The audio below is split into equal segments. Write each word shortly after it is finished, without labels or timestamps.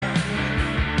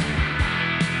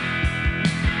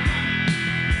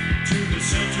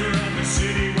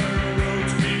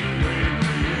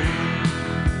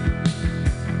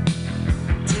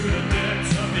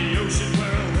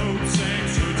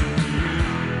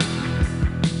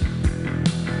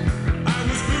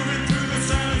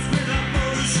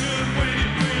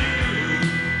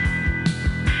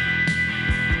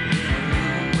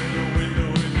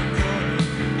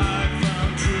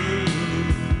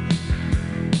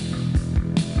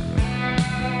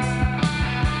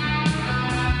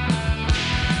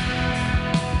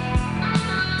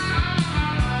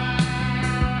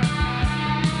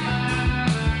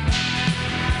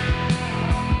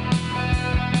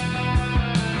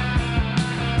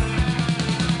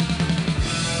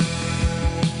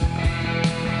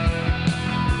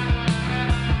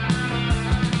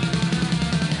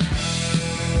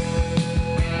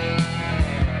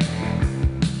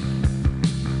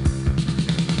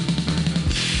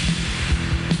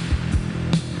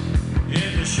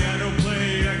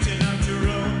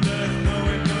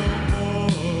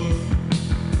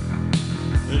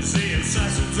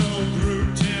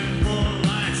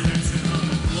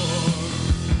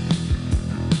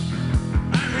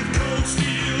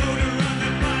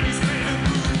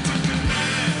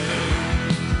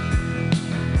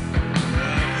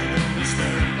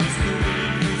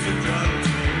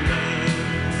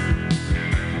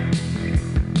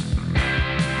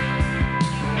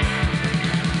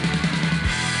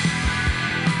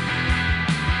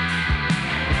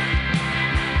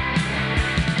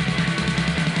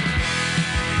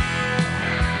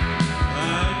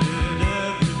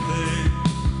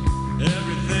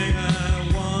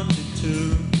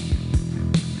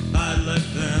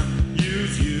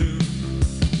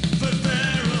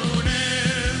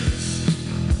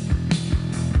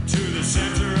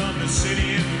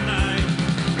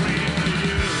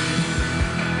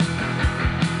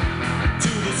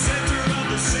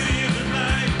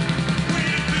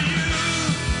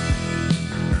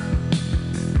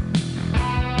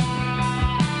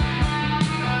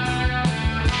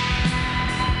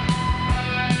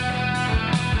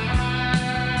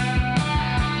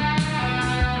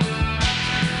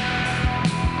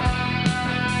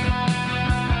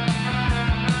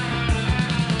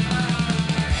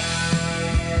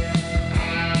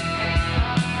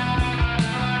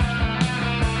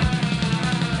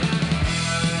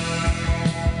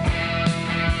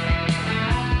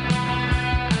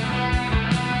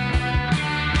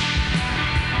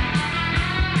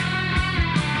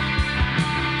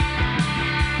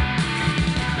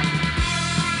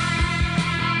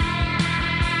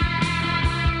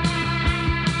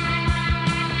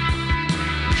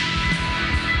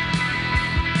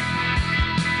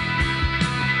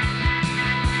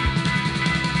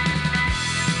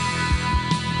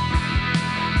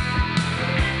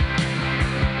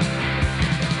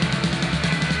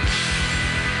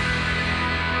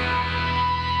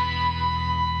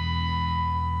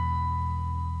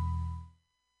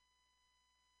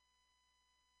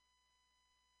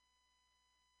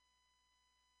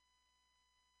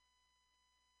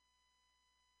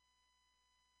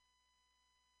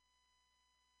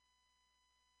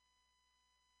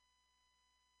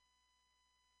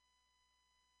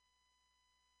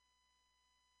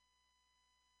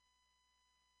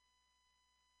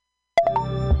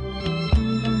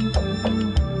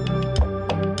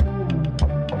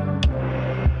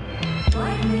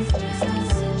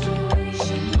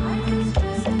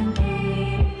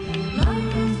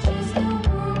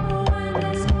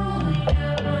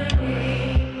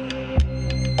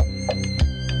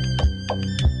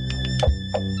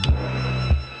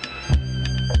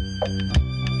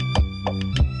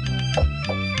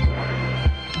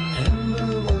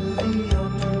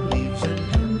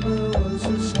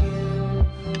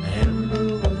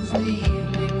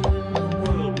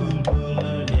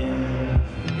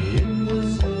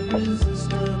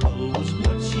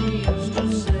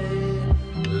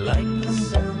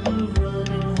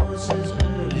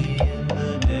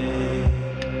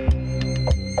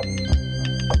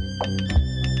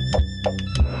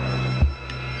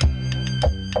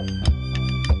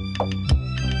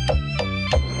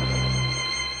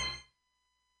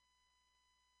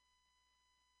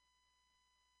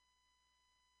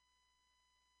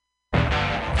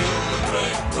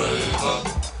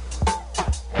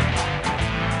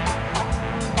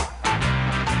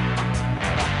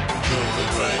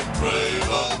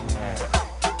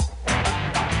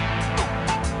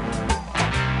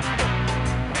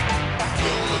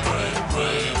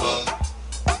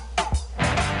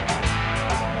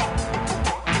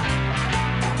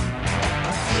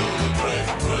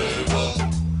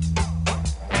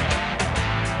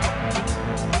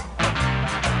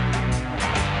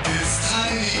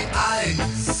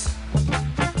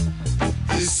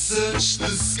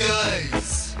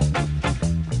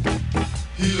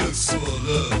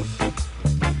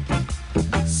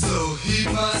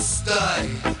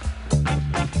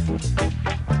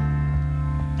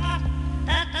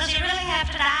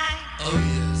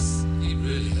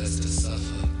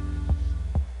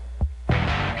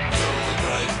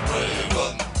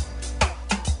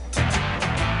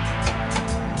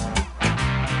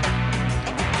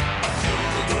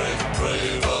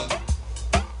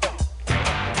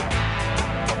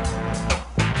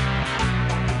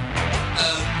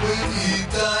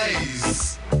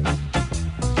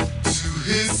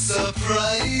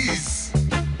surprise,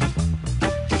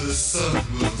 the sun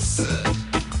will set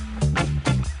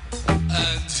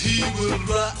and he will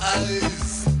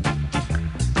rise.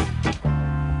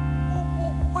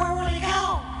 Where will he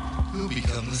go? He'll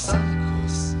become the sun, of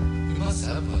course. We must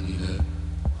have one, you know.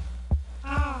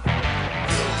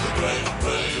 Kill the great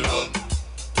raven.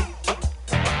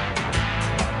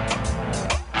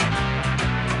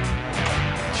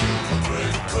 Kill the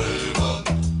great raven.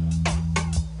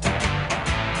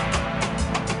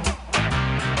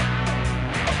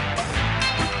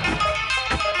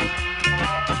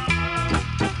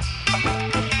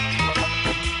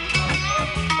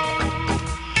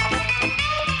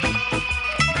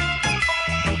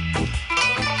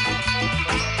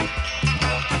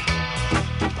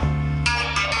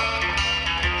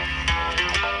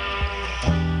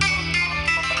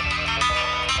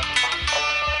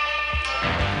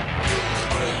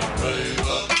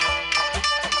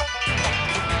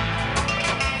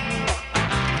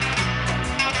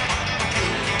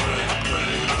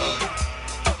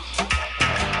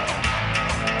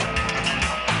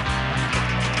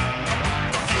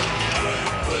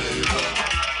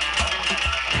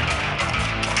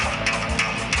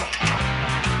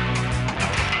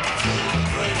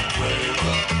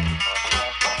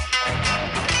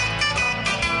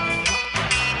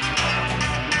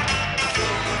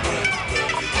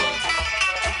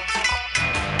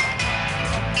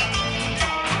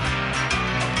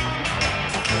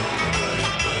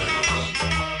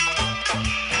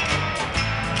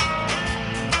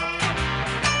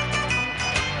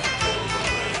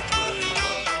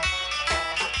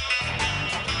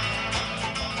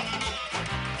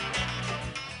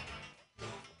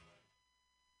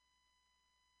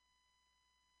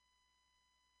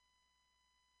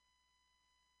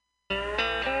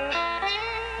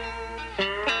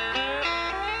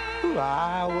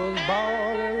 I was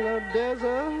born in the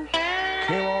desert,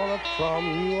 came on up from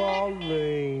New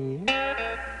Orleans.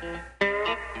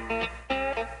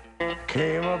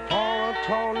 Came upon a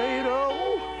tornado,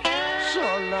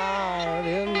 sunlight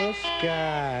in the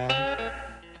sky.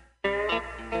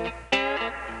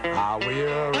 I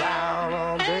wheel around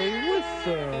all day with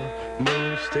the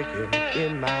moon sticking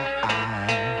in my eye.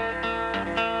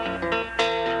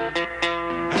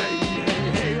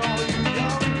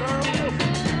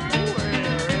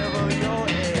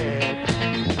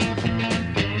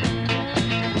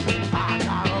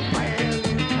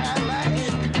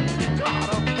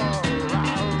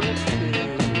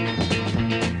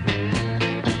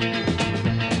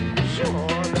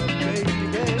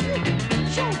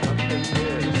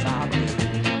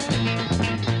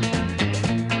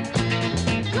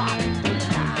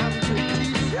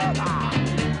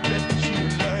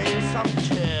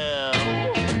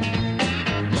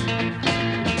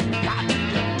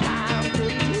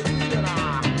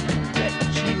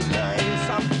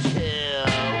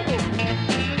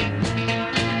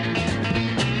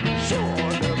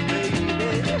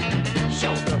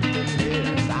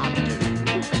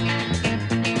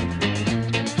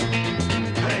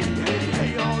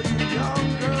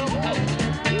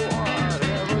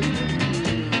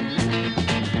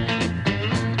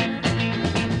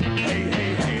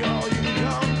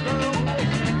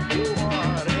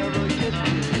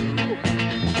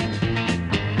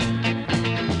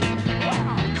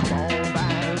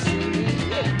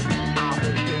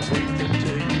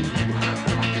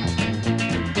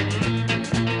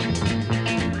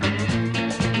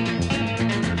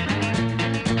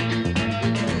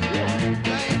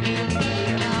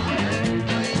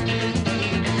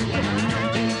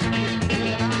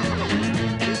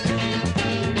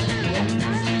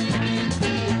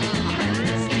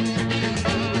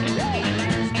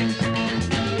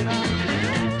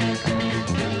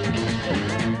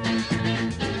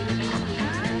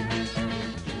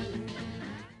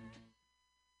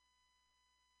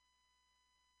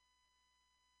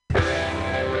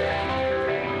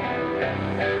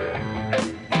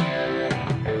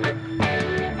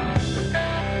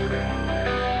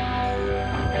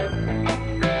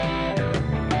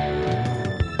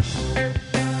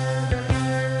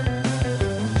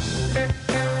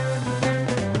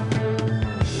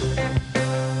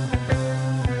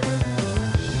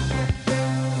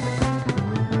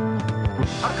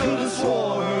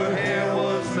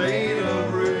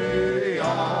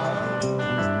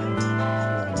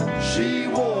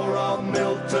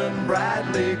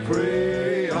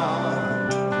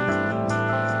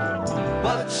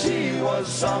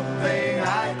 Something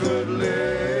I could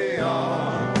lay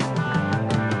on.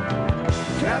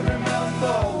 Can't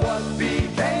remember what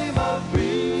became of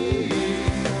me.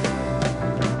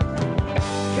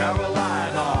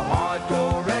 Carolina,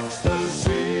 hardcore extra.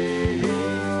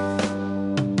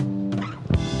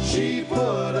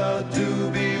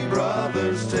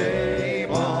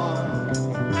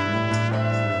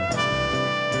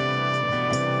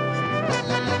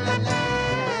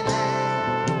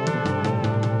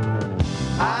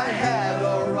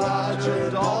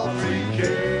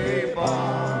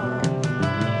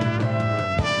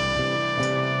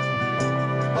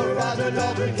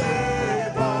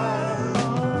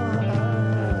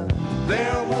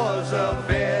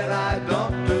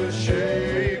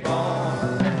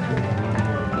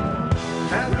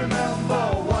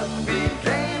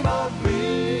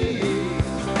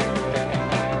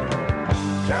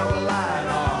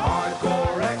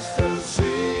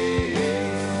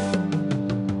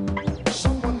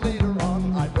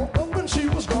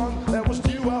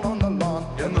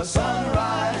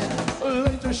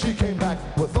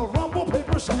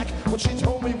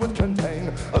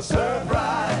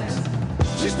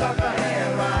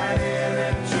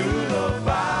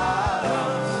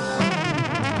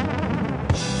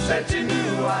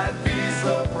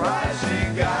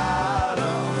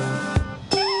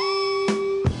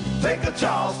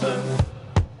 Boston,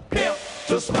 hip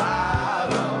to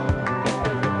Spider.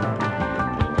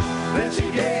 Then she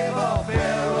gave a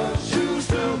pair of shoes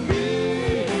to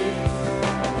me.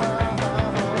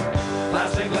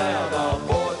 Plastic leather,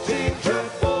 14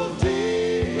 triple D.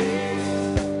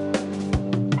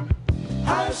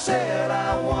 I said,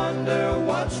 I wonder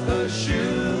what's the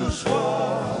shoes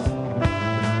for.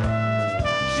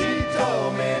 She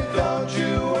told me, don't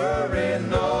you worry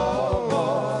no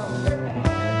more.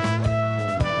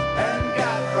 And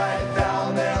got right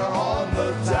down there on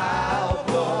the tile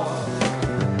floor.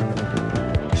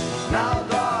 Now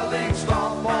darling,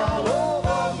 stomp all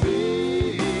over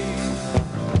me.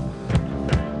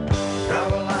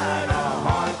 Carolina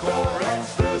hardcore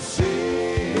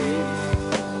ecstasy.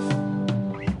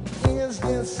 Is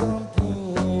there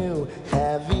something new?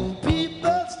 Having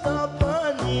people stop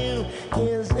on you?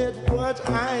 Is it what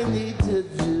I need to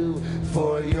do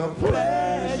for your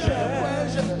pleasure?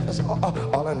 That's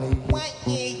all I need. What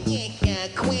you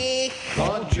think, quick?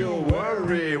 Don't you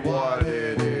worry what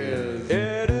it is.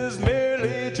 It is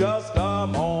merely just a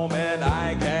moment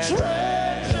I can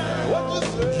treasure. What you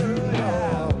say?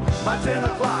 My 10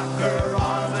 o'clock, her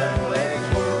arms and legs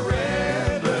were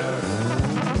rendered.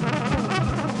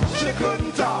 She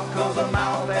couldn't talk 'cause her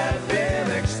mouth had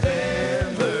been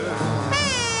extended.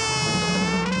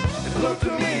 It looked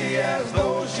to me as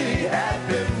though she had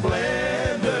been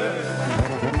blended.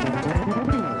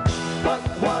 But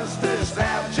was this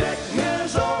abject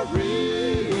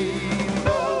misery?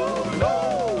 No, no,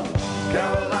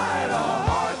 Carolina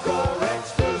hardcore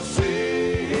ecstasy.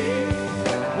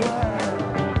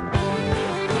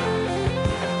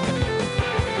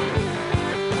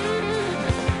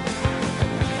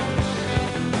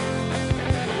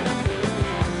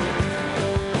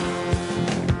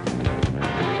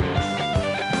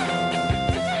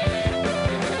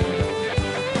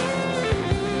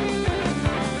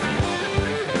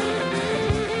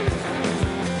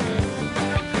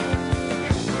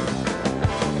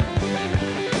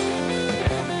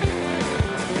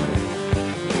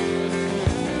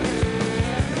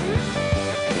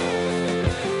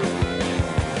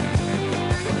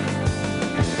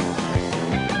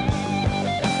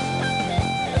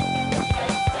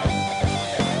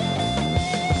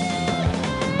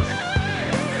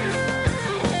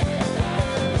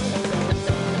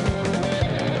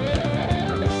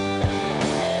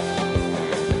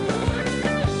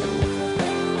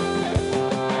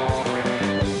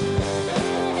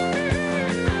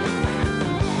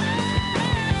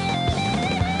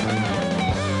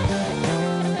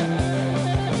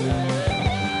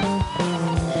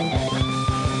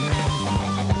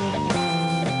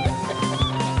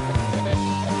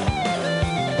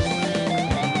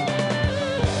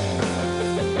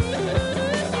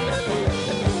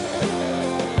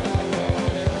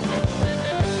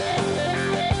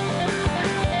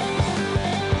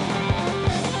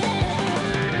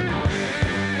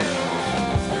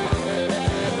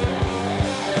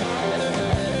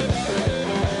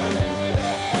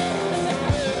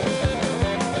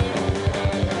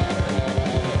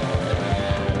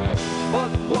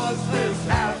 What was this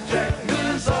abject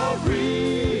misery?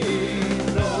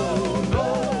 No, no,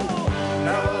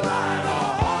 Carolina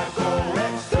hardcore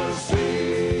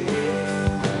ecstasy.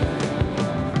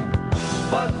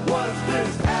 What was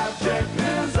this abject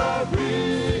misery?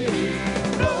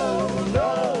 No,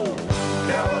 no,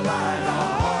 Carolina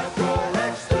hardcore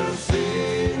ecstasy.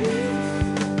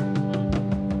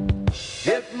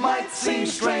 It might seem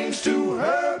strange to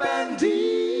Herb and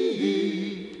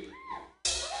Dee.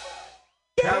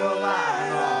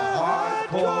 Carolina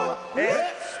hardcore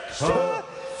ecstasy.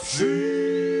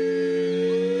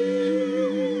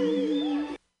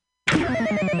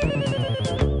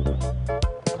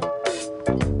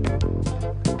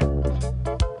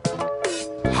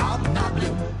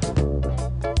 Hobnobbling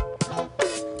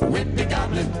with the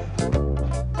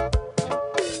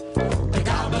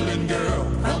goblin girl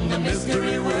from the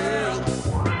mystery world.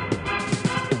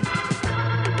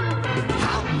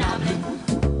 Hobnobbling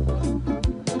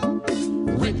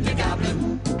with the goblin.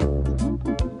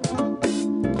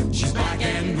 She's black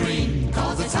and green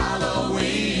 'cause it's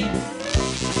Halloween.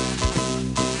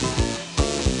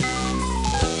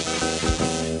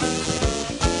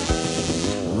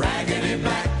 Raggedy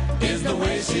black is the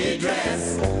way she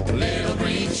dressed. Little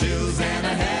green shoes and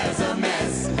her hair's a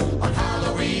mess. On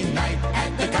Halloween night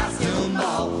at the costume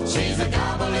ball, she's a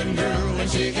goblin girl and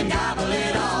she can gobble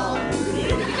it all.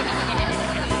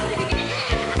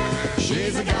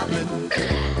 She's a goblin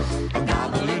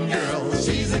girl.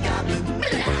 She's a goblin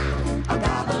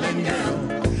girl.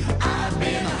 I've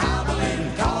been hobbling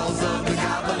 'cause of the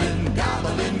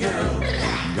goblin girl.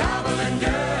 Goblin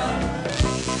girl.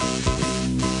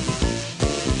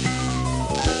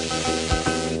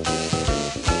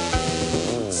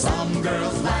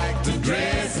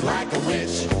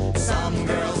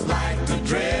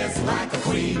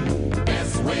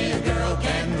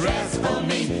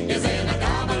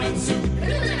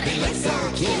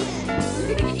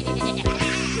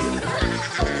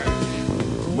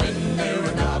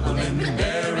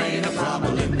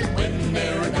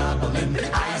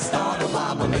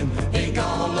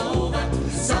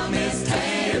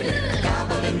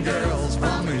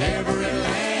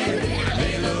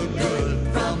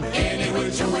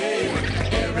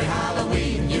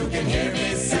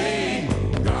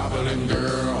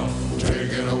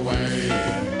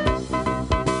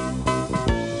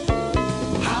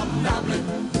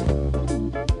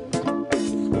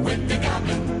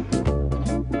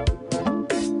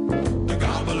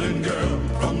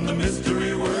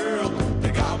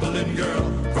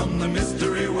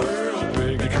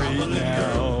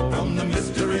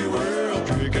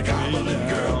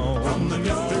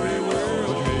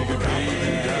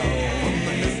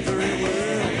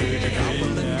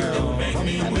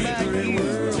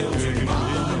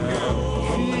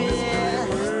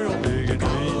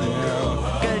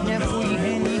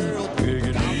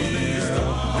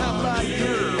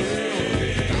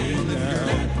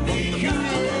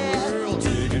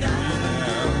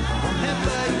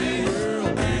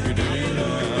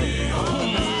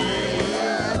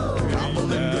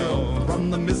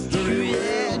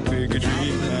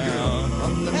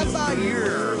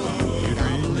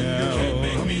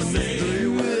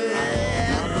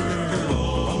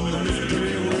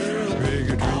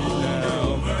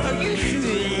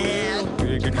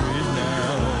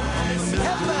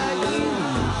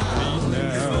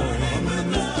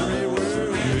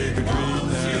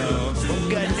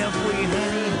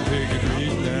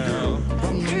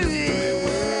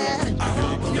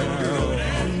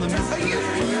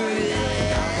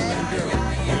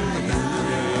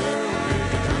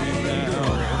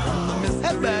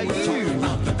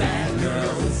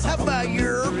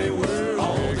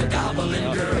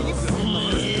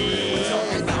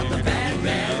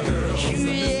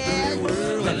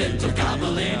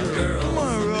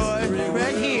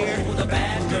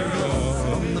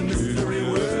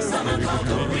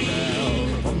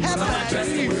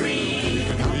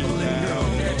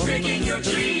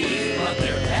 trees. But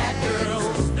they're bad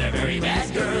girls, they're very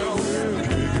bad girls.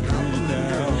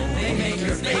 They make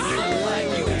your face look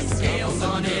like you have scales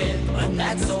on it, but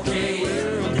that's okay.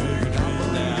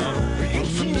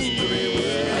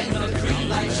 When the green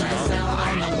light shines down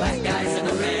on the black guys in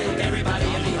the red, everybody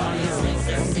in the audience thinks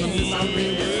they're seeing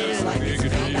something that looks like it's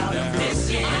made out of fish.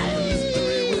 Yeah.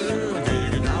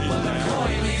 Well, the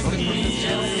boy leaves the green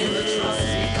shells in the truss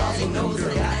because he knows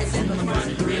the guys in the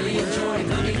front really enjoy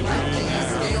looking like they have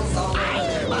scales all over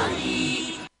their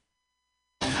body.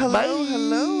 Hello,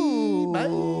 hello.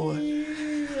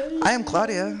 I am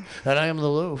Claudia, And I am the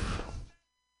loaf.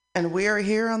 and we are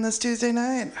here on this Tuesday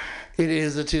night. It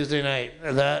is a Tuesday night.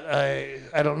 That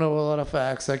I don't know a lot of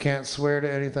facts. I can't swear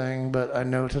to anything, but I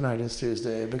know tonight is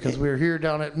Tuesday because we're here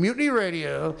down at Mutiny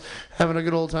Radio having a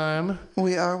good old time.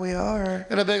 We are.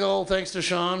 And a big old thanks to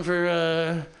Sean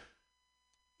for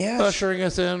Yeah. ushering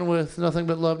us in with nothing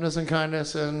but loveness and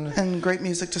kindness and And great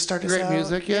music to start us out. great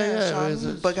music. Yeah. Sean, It was-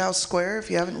 Bughouse Square, if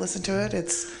you haven't listened to it,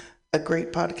 it's a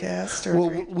great podcast. Or a well,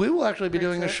 great, we will actually be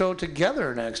doing a set. show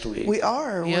together next week. we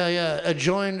are.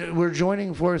 We're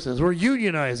joining forces. We're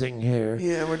unionizing here.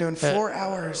 We're doing 4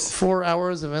 hours. 4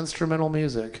 hours of instrumental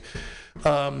music.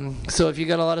 So if you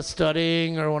got a lot of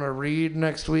studying or want to read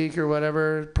next week or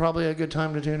whatever, probably a good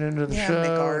time to tune into the show.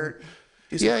 Make art.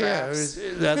 Do some crafts.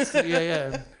 That's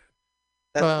That's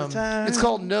the time. It's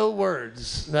called No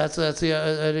Words. That's the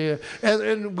idea.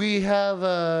 And we have,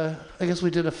 I guess we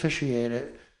did officiate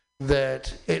it,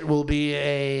 that it will be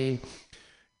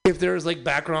if there's like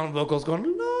background vocals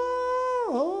going,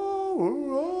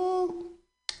 no,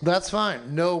 that's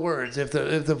fine. No words. If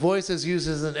the voice is used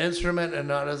as an instrument and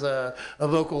not as a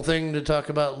vocal thing to talk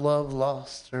about love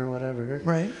lost or whatever.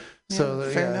 Right. So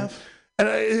Fair enough. And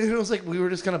it was like we were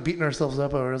just kind of beating ourselves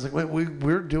up over it. I was like, wait,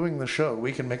 we're doing the show.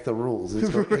 We can make the rules.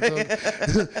 It's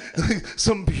like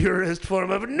some purist form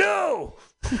of no.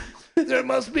 There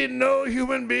must be no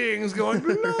human beings going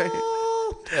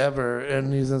no ever in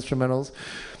these instrumentals,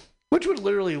 which would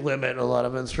literally limit a lot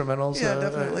of instrumentals. Yeah,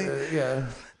 definitely. Yeah.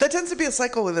 That tends to be a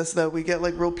cycle with us, though. We get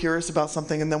like real purist about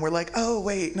something, and then we're like, oh,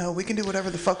 wait, no, we can do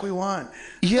whatever the fuck we want.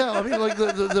 Yeah, I mean, like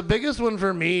the biggest one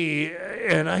for me,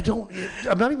 and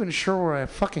I'm not even sure where I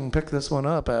fucking picked this one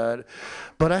up at,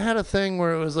 but I had a thing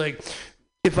where it was like,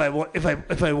 if I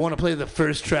want to play the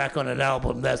first track on an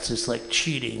album, that's just like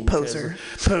cheating. Poser.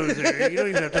 You don't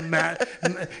even have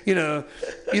to you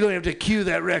don't have to cue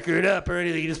that record up or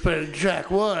anything. You just put it in track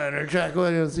one.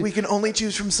 We can only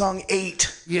choose from song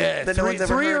 8. Yeah, that no one's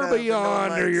ever three heard or of, that no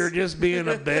beyond, one or likes. you're just being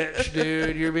a bitch,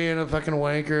 dude. You're being a fucking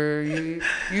wanker.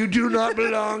 You do not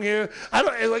belong here.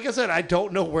 Like I said, I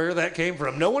don't know where that came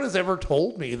from. No one has ever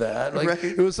told me that. Like Right.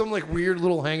 it was some like weird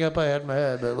little hang up I had in my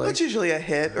head. But like It's usually a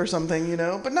hit or something,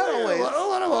 but not always. a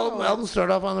lot of albums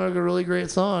start off on like a really great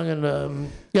song, and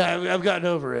I've gotten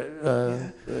over it.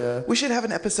 Yeah. We should have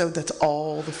an episode that's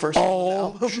all the first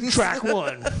All albums. track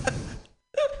one.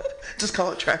 Just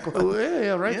call it track 1. Oh,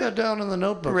 yeah, write that down in the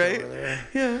notebook. Right? Over there.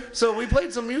 Yeah. So we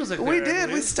played some music. We there, did.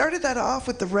 didn't We started that off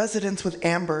with The Residents with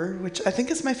Amber, which I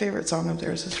think is my favorite song of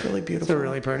theirs. It's really beautiful. It's a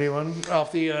really pretty one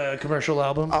off the commercial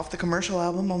album. Off the commercial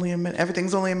album, only a minute.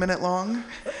 Everything's only a minute long.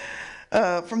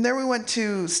 From there, we went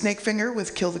to Snakefinger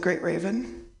with Kill the Great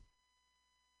Raven.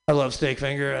 I love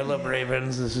Snakefinger. I love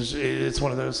Ravens. It's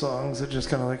one of those songs that just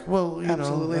kind of like,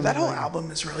 Absolutely. That whole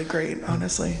album is really great,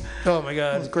 honestly. Oh my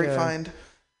God. It was a great find.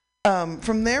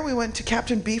 From there, we went to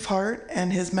Captain Beefheart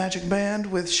and his magic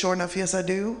band with Sure Enough, Yes I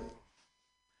Do.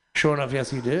 Sure enough, yes,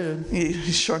 he did.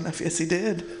 Sure enough, yes he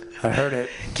did. I heard it.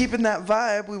 Keeping that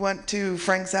vibe, we went to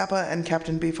Frank Zappa and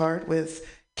Captain Beefheart with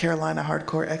Carolina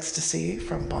Hardcore Ecstasy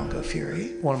from Bongo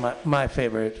Fury. One of my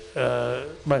favorite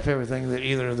thing that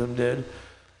either of them did.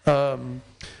 And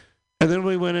then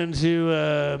we went into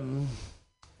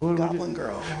Goblin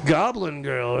Girl. Goblin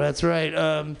Girl. That's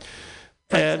right.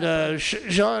 And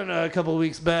Sean, a couple of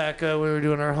weeks back, we were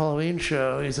doing our Halloween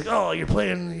show. He's like, "Oh, you're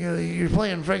playing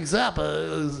Frank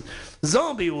Zappa,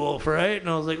 Zombie Wolf, right?" And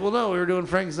I was like, "Well, no, we were doing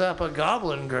Frank Zappa,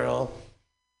 Goblin Girl."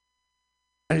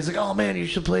 And he's like, "Oh man, you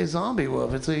should play Zombie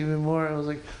Wolf. It's even more." I was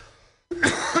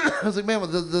like, "Man,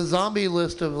 the zombie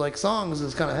list of like songs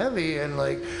is kind of heavy, and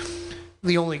like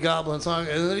the only Goblin song."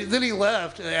 And then he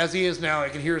left, as he is now. I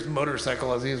can hear his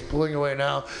motorcycle as he's pulling away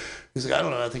now. He's like, "I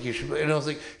don't know, I think you should." And I was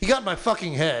like, he got in my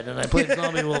fucking head, and I played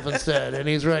Zombie Wolf instead. And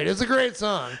he's right. It's a great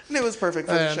song. And it was perfect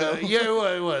for the show.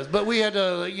 Yeah, it was. But we had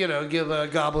to, give a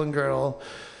Goblin Girl.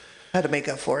 Had to make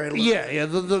up for it. Yeah,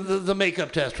 the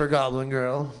makeup test for Goblin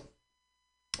Girl.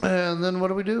 And then what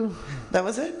do we do? That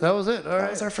was it. That was it. All right.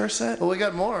 That was our first set. Well, we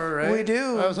got more, right? We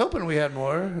do. I was hoping we had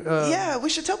more. Yeah, we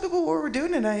should tell people what we're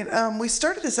doing tonight. We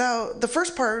started this out. The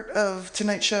first part of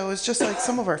tonight's show is just like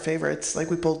some of our favorites.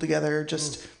 Like we pulled together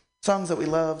just songs that we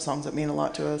love, songs that mean a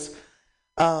lot to us.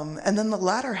 And then the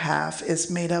latter half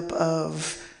is made up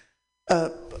of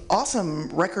awesome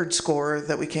record score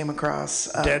that we came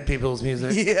across. Dead people's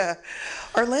music. Yeah.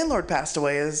 Our landlord passed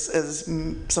away, as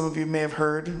some of you may have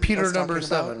heard. Peter number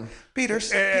 7. Peter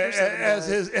 7.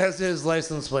 As his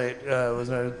license plate was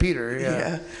noted. Peter,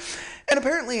 yeah. And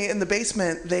apparently in the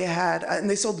basement they had, and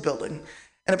they sold the building.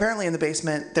 And apparently in the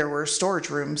basement there were storage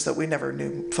rooms that we never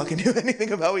fucking knew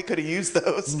anything about. We could have used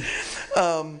those.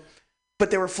 But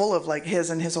they were full of like his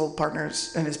and his old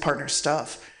partners and his partner's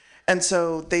stuff. And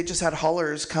so they just had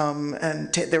haulers come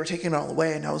and they were taking it all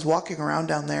away. And I was walking around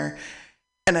down there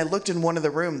and I looked in one of the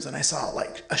rooms and I saw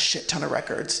like a shit ton of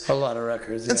records. A lot of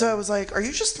records, yeah. And so I was like, are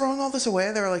you just throwing all this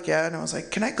away? They were like, yeah. And I was like,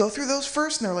 can I go through those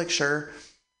first? And they were like, sure.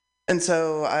 And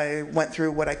so I went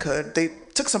through what I could. They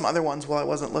took some other ones while I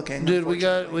wasn't looking. Dude, we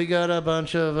got a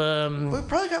bunch of... we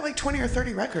probably got like 20 or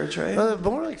 30 records, right?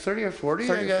 More like 30 or 40.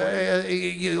 30 or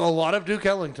 40. A lot of Duke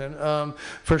Ellington,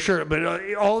 for sure.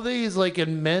 But all these like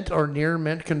in mint or near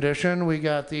mint condition. We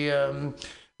got the...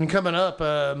 and coming up...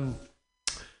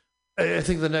 I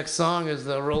think the next song is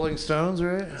the Rolling Stones,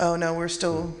 right? Oh no, we're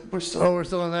still. Oh, we're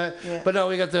still on that. Yeah. But no,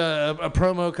 we got a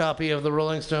promo copy of the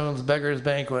Rolling Stones "Beggar's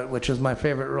Banquet," which is my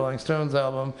favorite Rolling Stones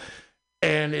album,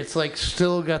 and it's like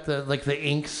still got the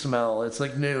ink smell. It's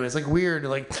like new. It's like weird.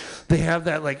 Like they have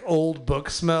that like old book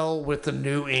smell with the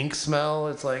new ink smell.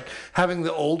 It's like having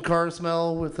the old car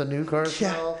smell with the new car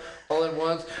smell all at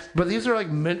once. But these are like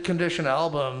mint condition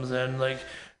albums, and like.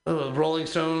 Rolling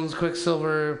Stones,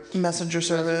 Quicksilver, Messenger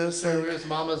Service,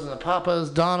 Mamas and the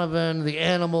Papas, Donovan, The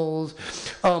Animals,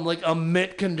 like a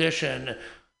mint condition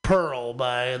Pearl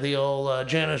by the old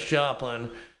Janis Joplin,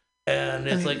 and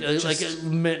it's like a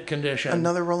mint condition.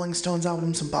 Another Rolling Stones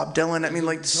album, some Bob Dylan. I mean,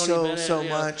 like Tony Bennett, so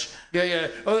much. Yeah.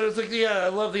 Oh, it's like I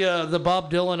love the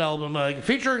Bob Dylan album,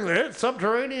 featuring the hit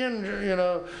Subterranean,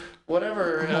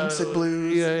 whatever. Homesick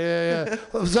Blues. Yeah.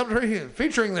 Subterranean,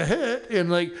 featuring the hit,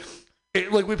 and like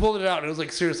we pulled it out, and it was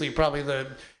like seriously probably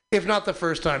if not the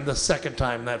first time, the second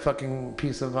time that fucking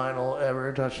piece of vinyl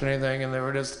ever touched anything, and they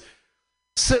were just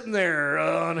sitting there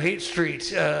on Haight Street,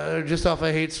 just off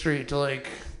of Haight Street, like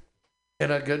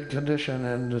in a good condition,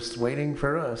 and just waiting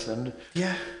for us. And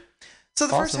yeah. So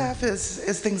the first half is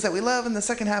things that we love, and the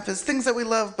second half is things that we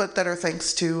love, but that are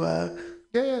thanks to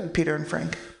Peter and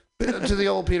Frank. To the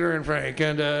old Peter and Frank,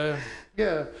 and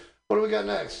what do we got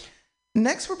next?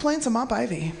 Next, we're playing some Mop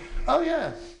Ivy. Oh,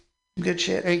 yeah. Good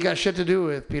shit. Ain't got shit to do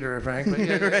with Peter and Frank, but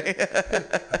yeah.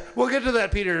 Right. We'll get to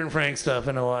that Peter and Frank stuff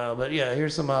in a while, but yeah,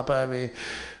 here's some Mop Ivy.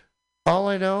 All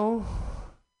I know...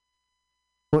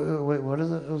 Wait, what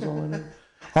is it? It was all I know?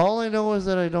 All I know is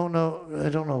that I don't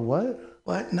know what?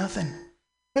 What? Nothing.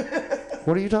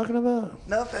 What are you talking about?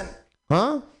 Nothing.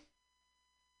 Huh?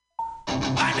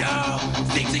 I know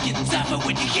things are getting tougher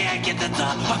when you can't get the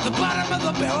top off the bottom of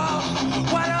the barrel.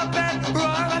 Wide open,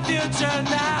 roar my future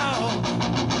now.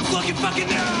 It's looking fucking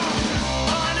new.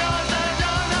 All I know is that I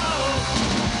don't know.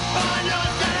 All I know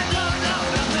is that I don't know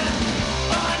nothing.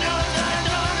 All I know is that I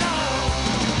don't know.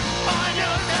 All I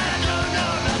know is that I don't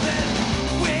know nothing.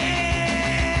 We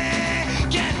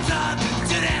get up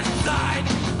to this side.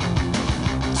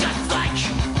 Just like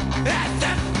as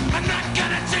if I'm not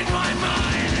gonna change my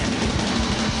mind.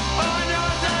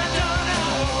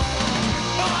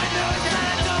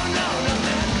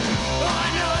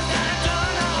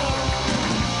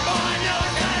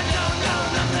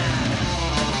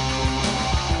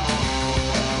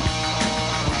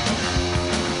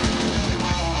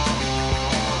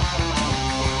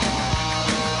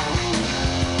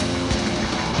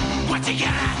 What you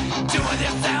gonna do with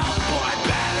yourself, boy?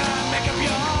 Better make up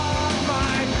your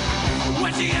mind.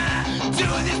 What you gonna do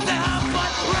with yourself,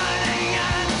 but running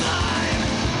out of time?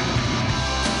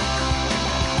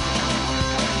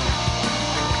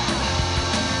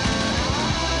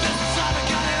 This time I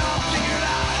got it all figured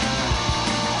out.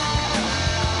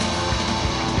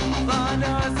 All I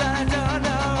know is that I don't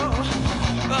know.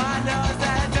 All I know is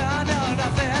that I don't know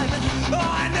nothing. All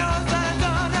I know is that I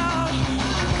don't know.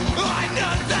 All I know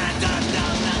is that I don't know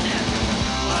nothing.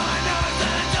 All I know is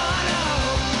that I don't know.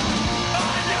 All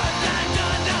I know is that I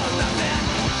don't know nothing.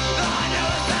 All I know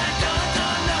is that I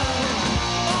don't know.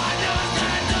 All I know is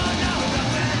that I don't know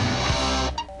nothing.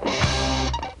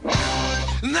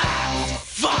 That's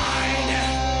fine.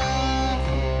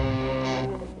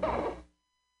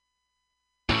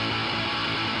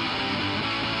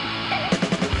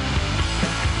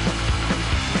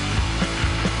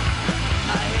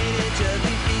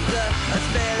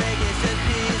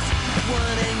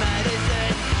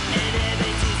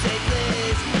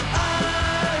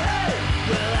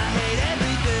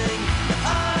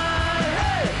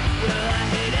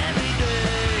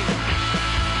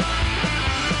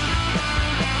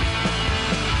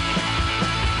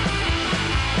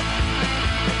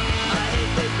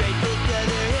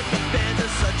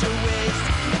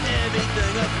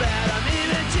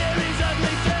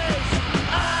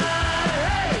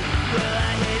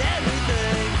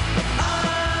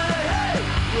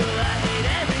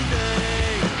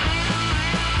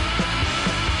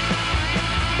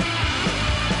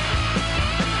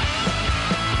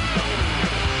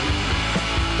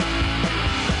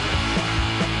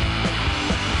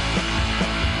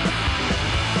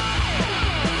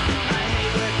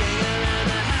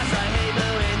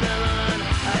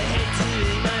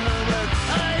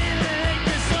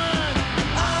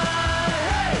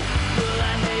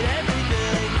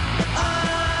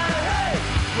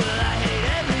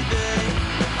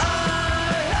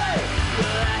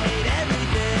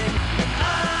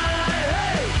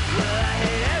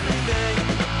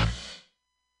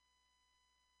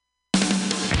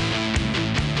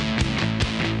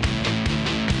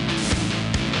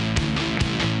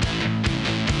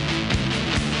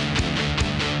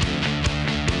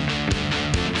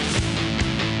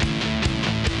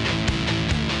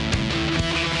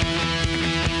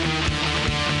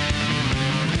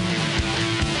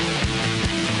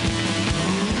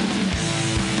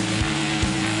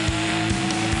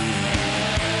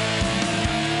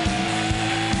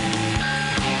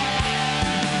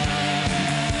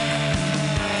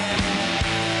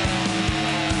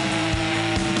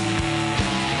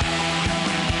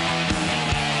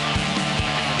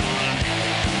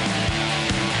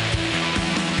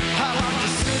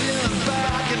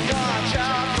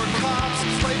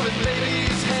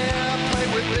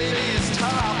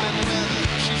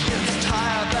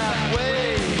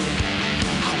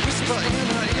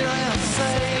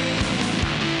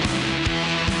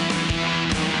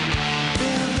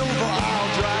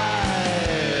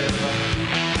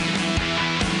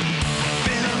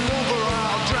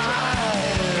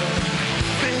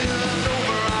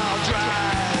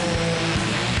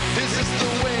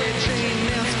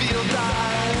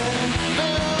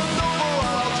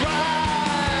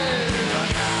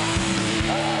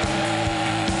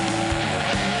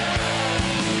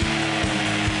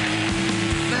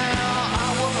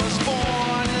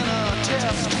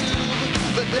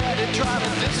 right, he tried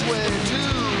it this way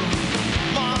too.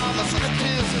 Mama slipped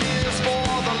his ears for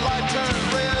the light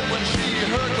turned red when she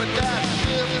heard what that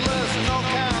shiftless no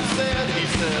count said. He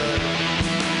said,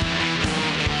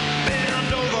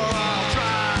 bend over, I'll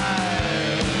try.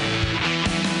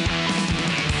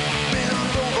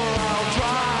 Bend over, I'll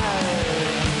try.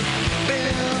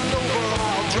 Bend over,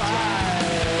 I'll try.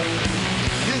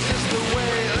 Is this the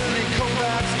way Ernie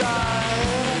Kovacs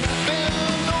died?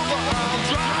 Bend over, I'll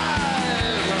drive.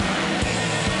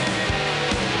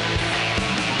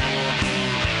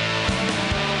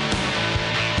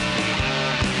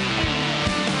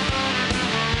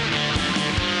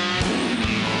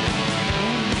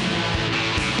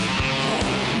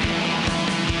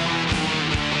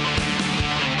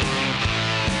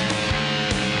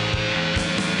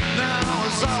 Now,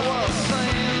 as I was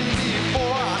saying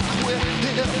before I quit,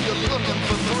 if you're looking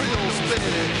for thrills,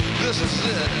 baby, this is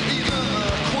it. Even the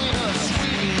Queen of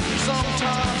Sweden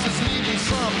sometimes is needing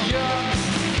some yuck.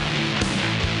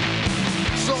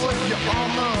 So if you're on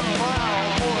the prowl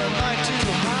for a night to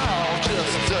howl,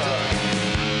 just duck.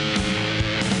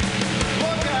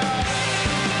 Look out!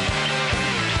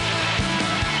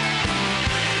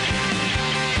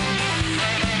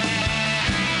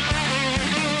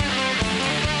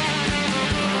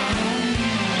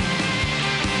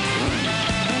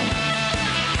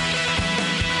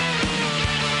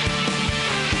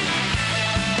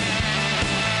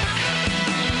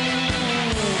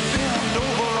 Bend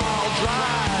over, I'll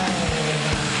drive.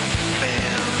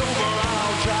 Bend over,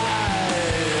 I'll drive.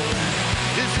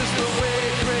 Is this the way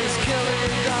Grace Kelly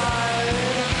died?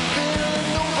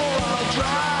 Bend over, I'll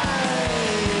drive.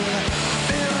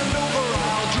 Bend over,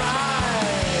 I'll drive.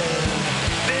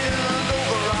 Bend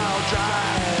over, I'll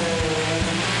drive.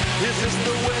 Is this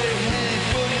the way Hank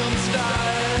Williams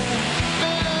died?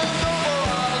 Bend over,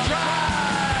 I'll drive.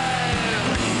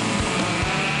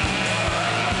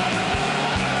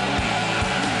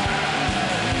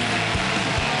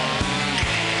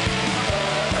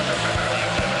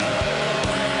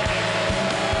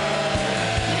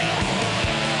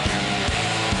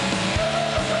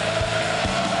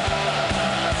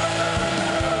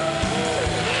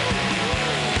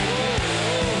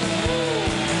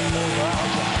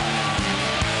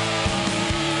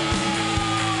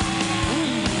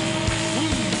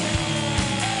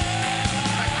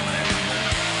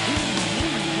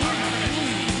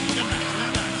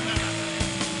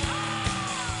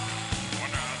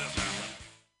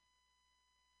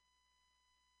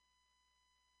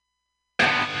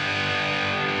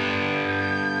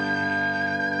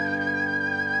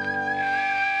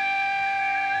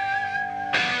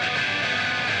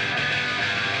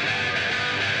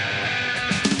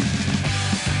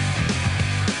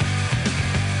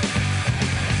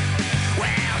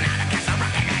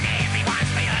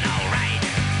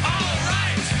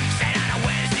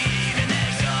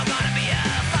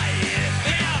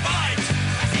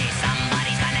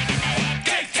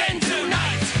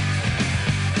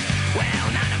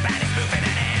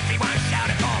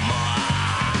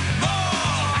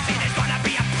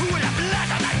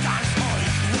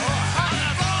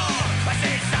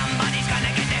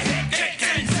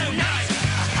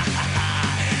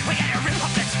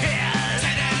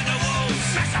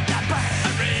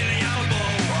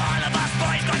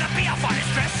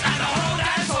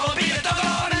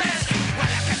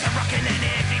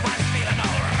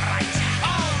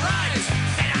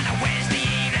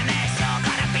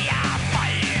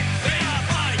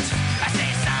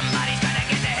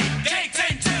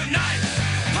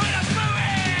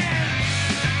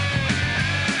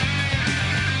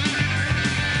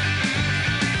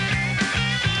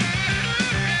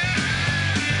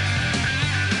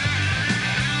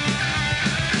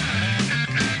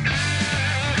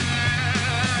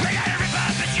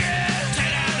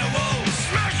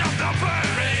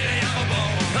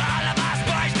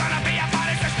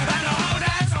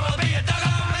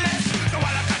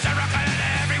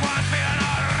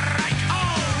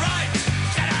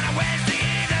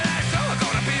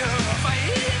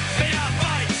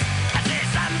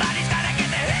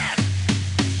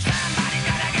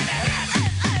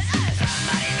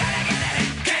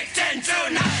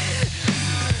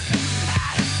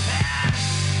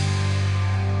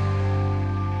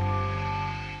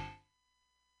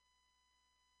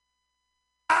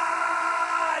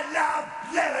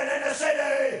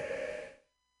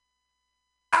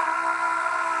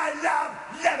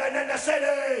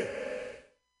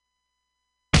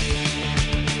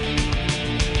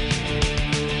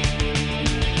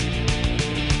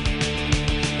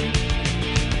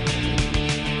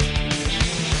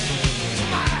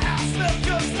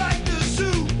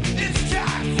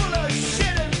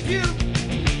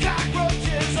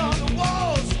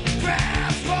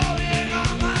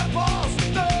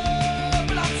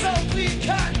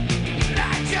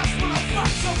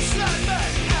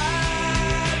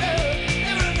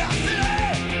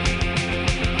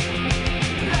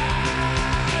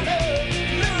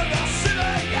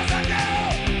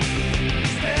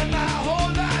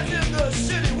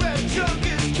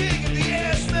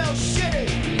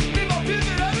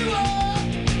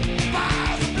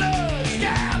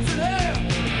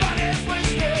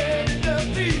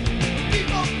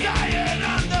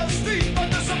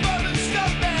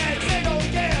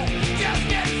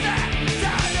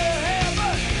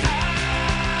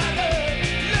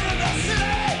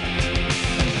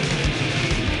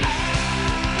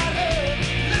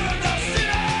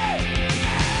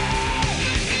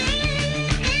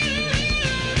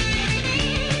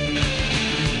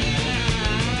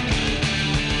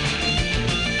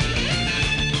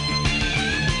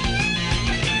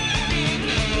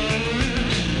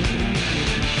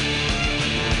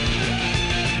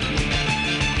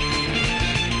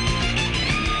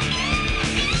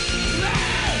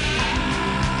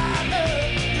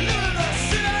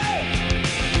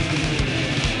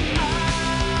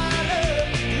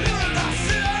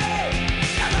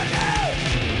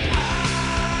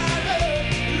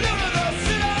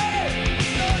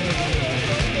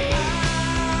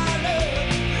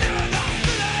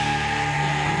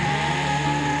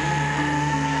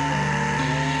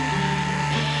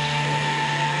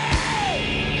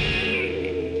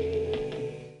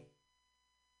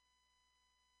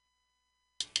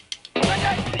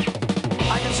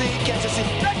 see, can't you see?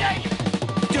 Red tape!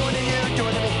 Doing to you,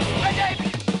 doing to me. Red tape!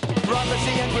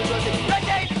 Prophecy and bourgeoisie. Red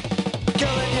tape!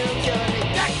 Killing you, killing me.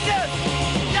 Texas!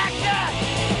 Texas!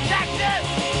 Texas!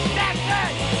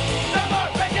 Texas! No more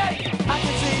red tape! I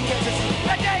can see, can't you see?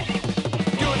 Red tape!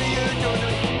 Doing to you, doing to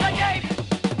me. Red tape!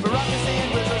 Prophecy and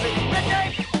bourgeoisie. Red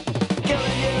tape!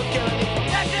 Killing you, killing me.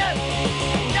 Texas!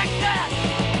 Texas!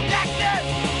 Texas!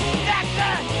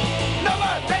 Texas! No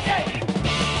more red tape!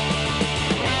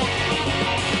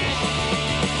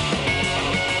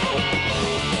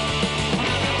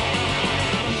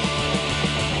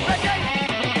 Red tape!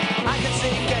 I can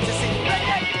see, can't you see? Red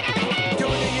tape!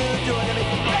 Doing to you, doing to me.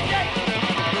 Red tape!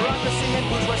 Bureaucracy and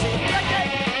bourgeoisie. Red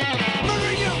tape!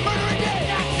 Murdering you, murdering me.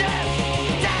 Texas!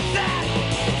 Texas!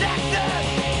 Texas!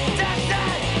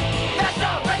 Texas! That's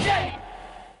all, red tape!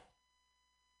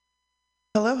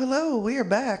 Hello, hello. We are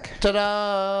back.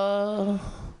 Ta-da!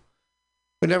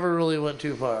 We never really went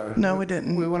too far. No, we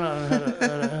didn't. We went out and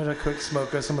had a quick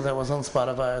smoke. Some of that was on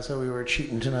Spotify, so we were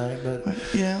cheating tonight. But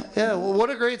Yeah. yeah, well,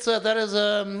 what a great set. That is,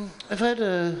 if I had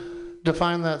to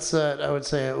define that set, I would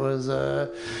say it was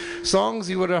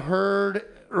songs you would have heard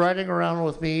riding around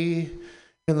with me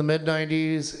in the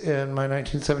mid-'90s in my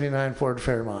 1979 Ford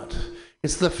Fairmont.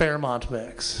 It's the Fairmont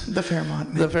mix. The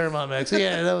Fairmont. The Fairmont mix.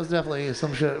 Yeah, that was definitely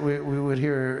some shit we would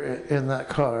hear in that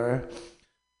car.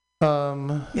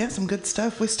 Yeah, some good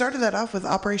stuff. We started that off with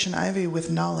Operation Ivy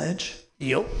with Knowledge.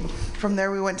 Yep. From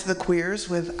there, we went to the Queers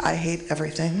with I Hate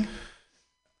Everything.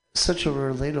 Such a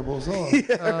relatable song.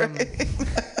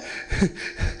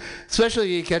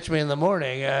 Especially You Catch Me in the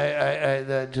Morning. I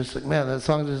that just like, man, that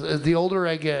song just, the older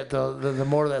I get, the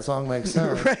more that song makes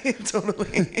sense. Right,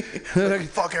 totally. Like,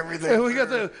 fuck everything.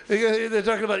 And they're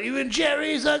talking about even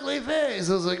Jerry's ugly face.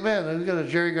 I was like, man, we got a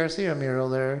Jerry Garcia mural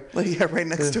there. Like, yeah, right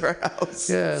next to our house.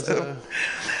 Yeah. So,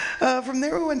 from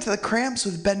there, we went to the Cramps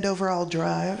with Bend Over I'll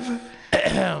Drive.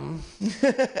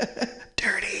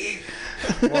 Dirty.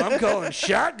 Well, I'm calling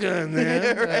shotgun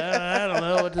then. I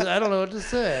don't know what to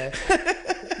say.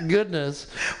 Goodness.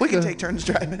 We can take turns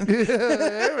driving.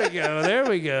 There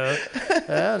we go.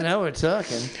 Now we're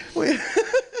talking.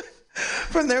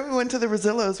 From there, we went to the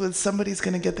Rosillos with Somebody's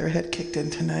Gonna Get Their Head Kicked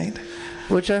In Tonight.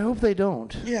 Which I hope they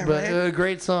don't. Yeah, but, right. A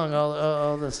great song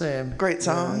all the same. Great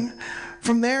song.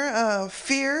 From there,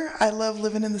 Fear, I Love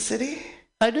Living in the City.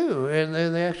 I do, and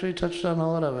they actually touched on a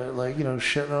lot of it, like,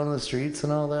 shitting on the streets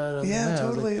and all that. And, Yeah,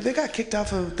 totally. They got kicked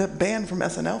off of the band from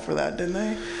SNL for that, didn't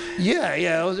they? Yeah.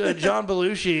 It was John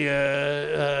Belushi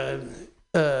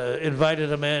invited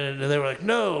them in, and they were like,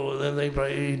 no. Then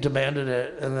he demanded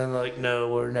it, and then like,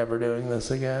 no, we're never doing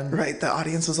this again. Right. The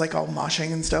audience was like all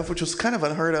moshing and stuff, which was kind of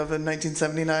unheard of in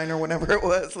 1979 or whenever it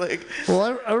was. Like,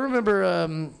 well, I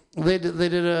remember they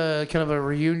did a kind of a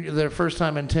reunion, their first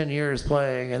time in 10 years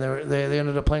playing, and they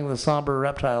ended up playing the Somber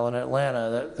Reptile in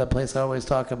Atlanta, that place I always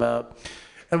talk about.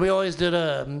 And we always did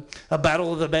a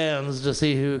battle of the bands to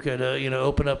see who could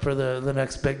open up for the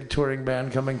next big touring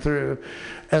band coming through.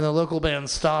 And the local band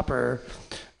Stopper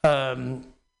got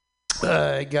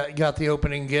the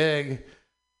opening gig,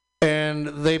 and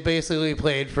they basically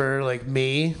played for like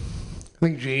me. I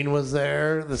think Gene was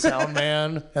there, the sound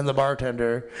man, and the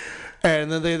bartender.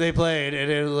 And then they played,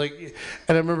 and it was like,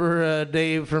 and I remember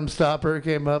Dave from Stopper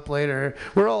came up later.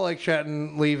 We're all like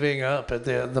chatting, leaving up at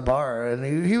the bar,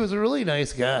 and he was a really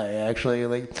nice guy, actually.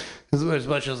 Like as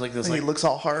much as like this, he like looks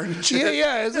all hard and shit.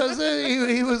 yeah.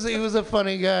 He was a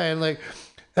funny guy, and like.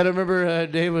 And I remember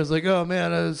Dave was like, "Oh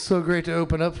man, it was so great to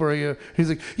open up for you." He's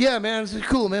like, "Yeah, man, it's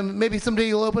cool, man. Maybe someday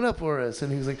you'll open up for us."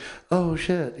 And he was like, "Oh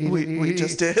shit, we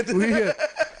just did."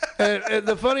 And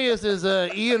the funniest is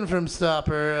Ian from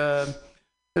Stopper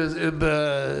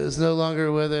is no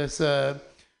longer with us.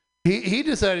 He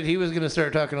decided he was going to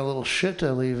start talking a little shit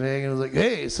to Leaving, and was like,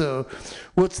 "Hey, so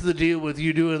what's the deal with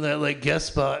you doing that like guest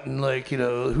spot and like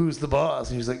who's the boss?"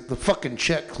 And he's like, "The fucking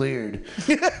check cleared."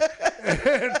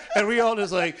 and we all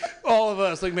just like, all of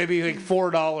us, like maybe like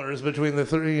 $4 between the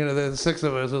three, the six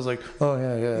of us was like, "Oh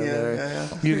yeah.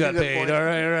 You got paid. All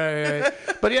right.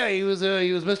 But yeah, he was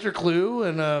Mr. Clue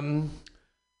and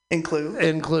in Clue,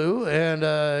 and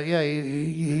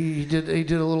he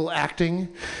did a little acting.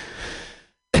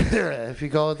 If you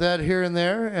call it that, here and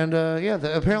there, and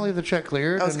apparently the check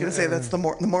cleared. I was going to say that's the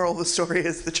moral of the story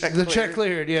is the check. The check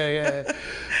cleared, yeah.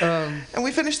 And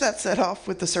we finished that set off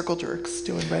with the Circle Jerks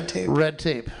doing Red Tape. Red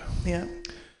Tape. Yeah.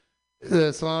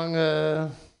 The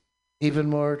song even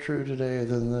more true today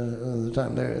than the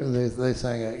time they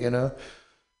sang it.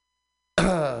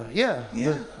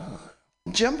 Yeah.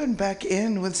 Jumping back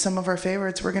in with some of our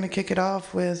favorites, we're going to kick it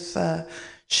off with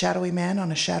Shadowy Man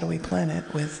on a Shadowy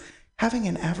Planet with having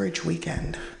an average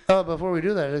weekend. Oh, before we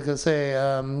do that, I was going to say,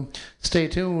 stay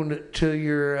tuned to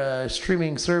your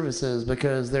streaming services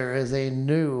because there is a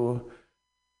new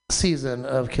season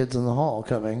of Kids in the Hall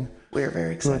coming. We're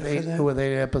very excited for that. With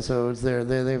 8 episodes.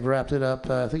 They've wrapped it up.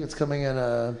 I think it's coming in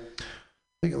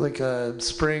like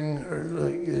spring or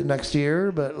next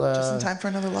year, but just in time for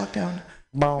another lockdown.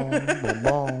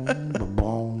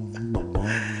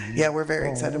 Yeah, we're very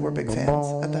excited. We're big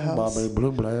fans at the house.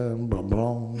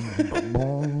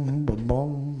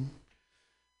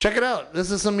 Check it out.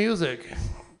 This is some music.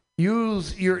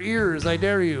 Use your ears, I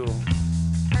dare you.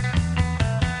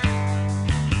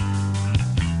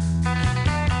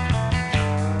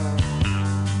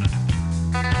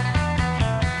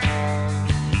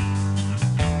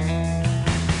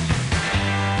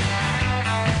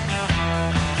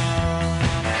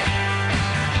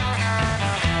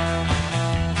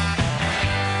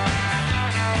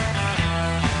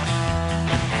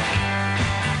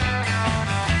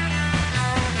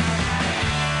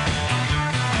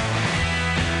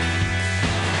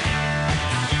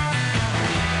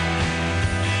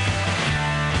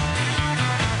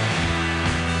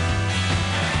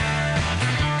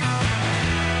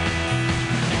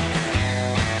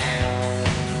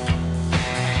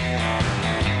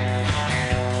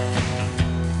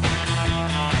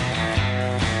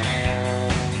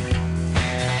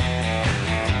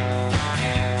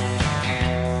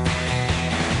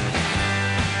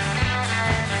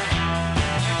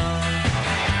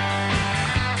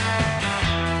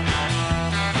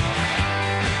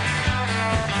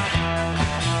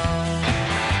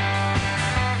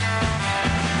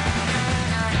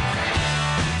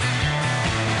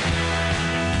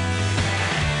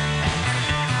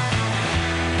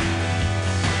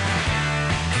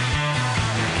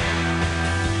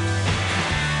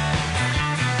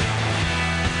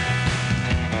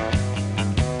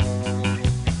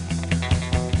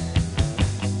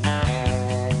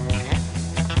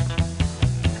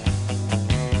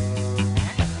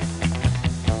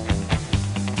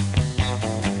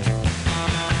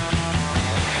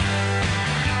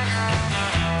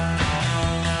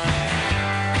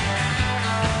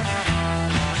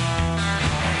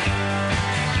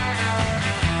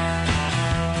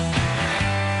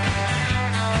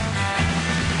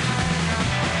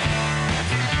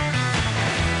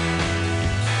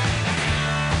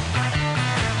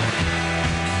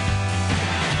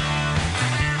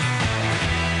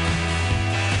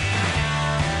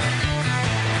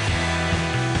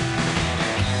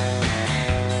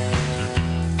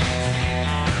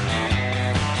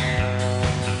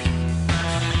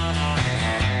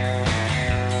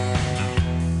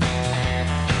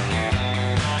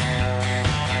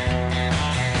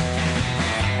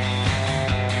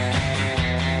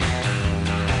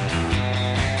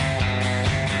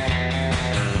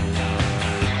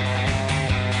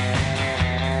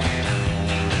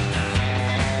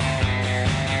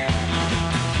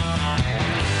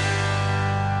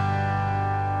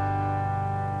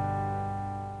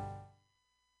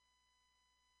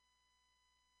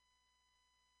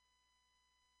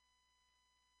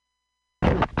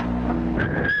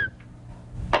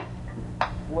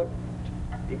 What?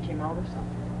 It came out of something.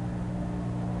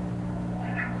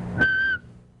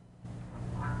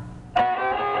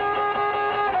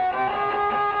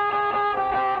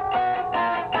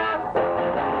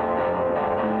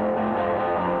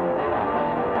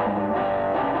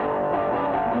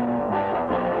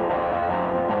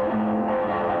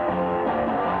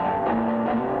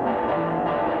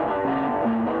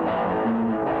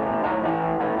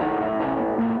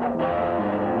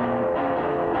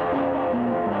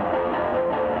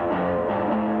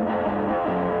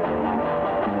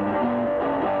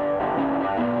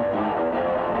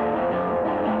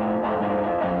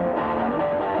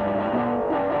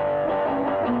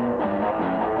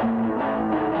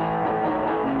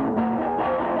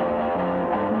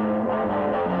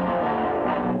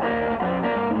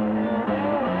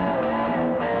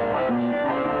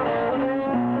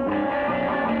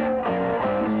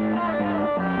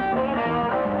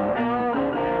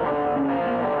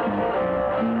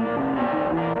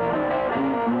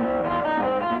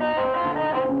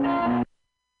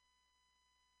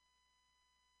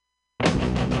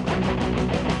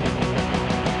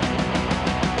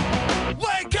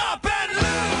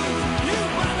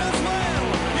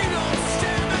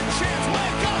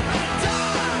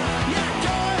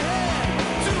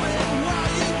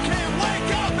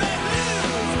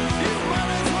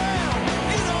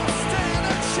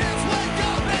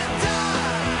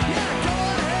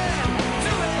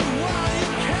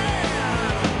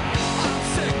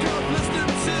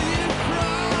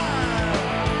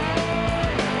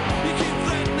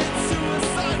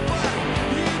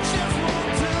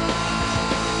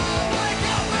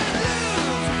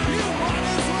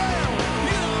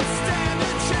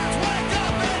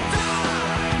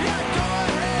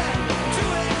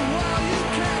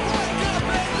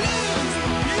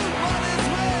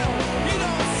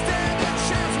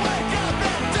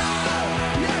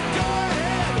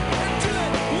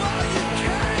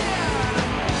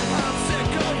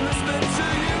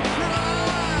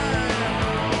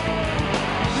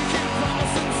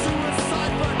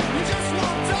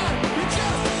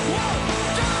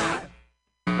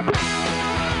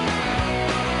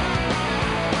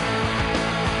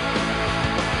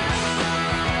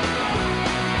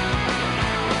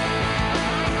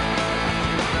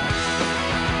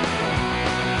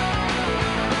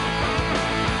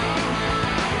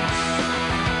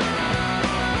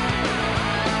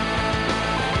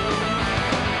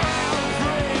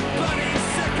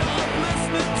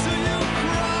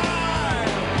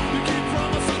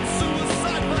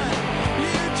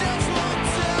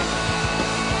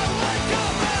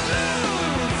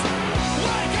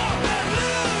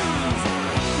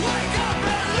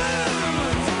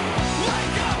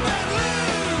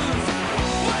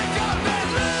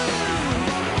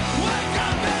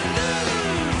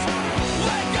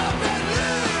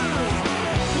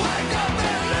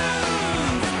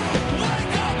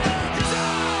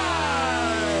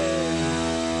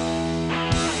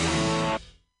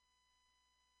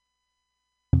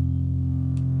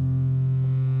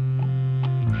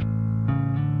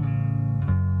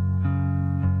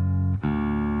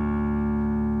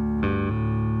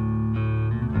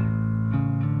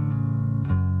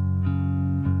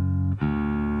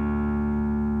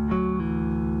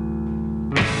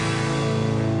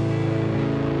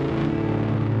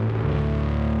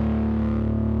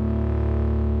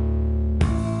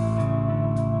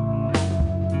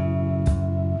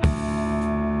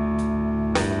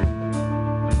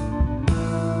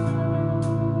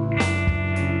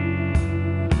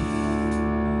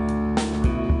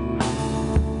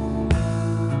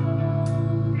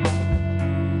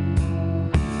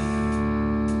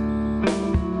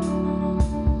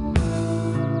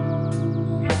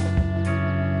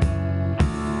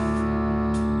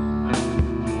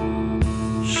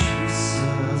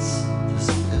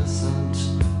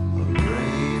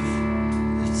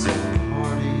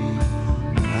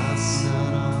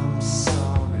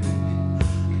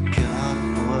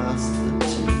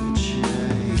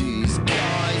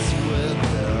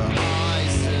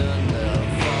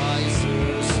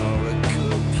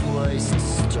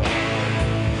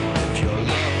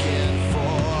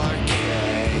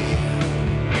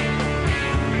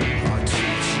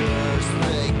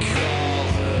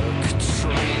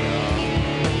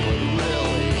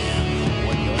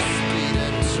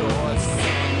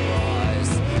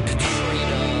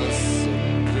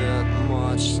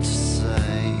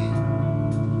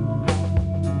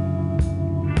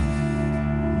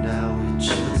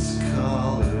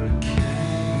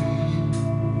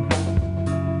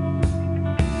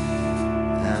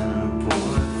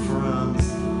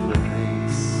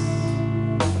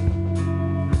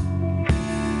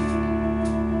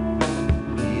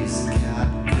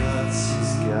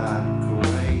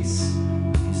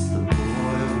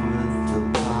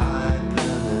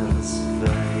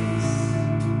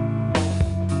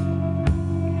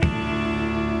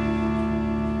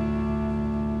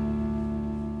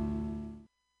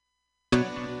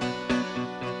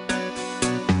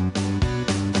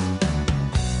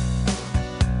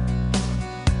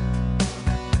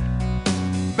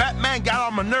 man got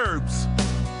on my nerves.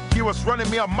 He was running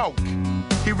me amok.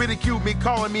 He ridiculed me,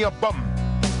 calling me a bum.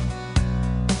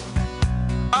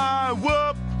 I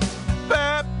whooped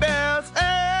Batman's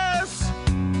ass.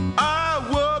 I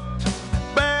whooped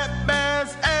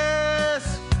Batman's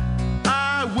ass.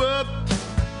 I whooped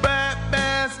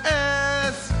Batman's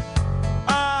ass.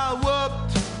 I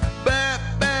whooped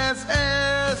Batman's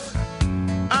ass.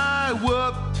 I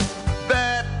whooped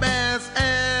Batman's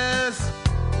ass.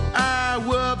 I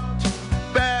whooped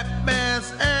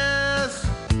Batman's ass.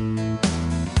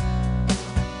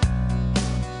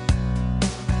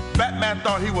 Batman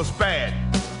thought he was bad.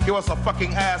 He was a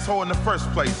fucking asshole in the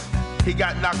first place. He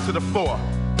got knocked to the floor.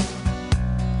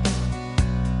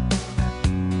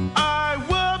 I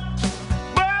whooped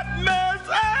Batman's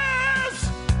ass.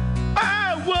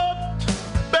 I whooped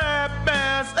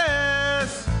Batman's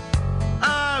ass.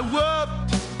 I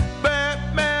whooped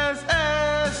Batman's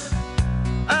ass.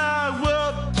 I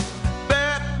whooped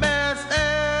Batman's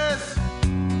ass.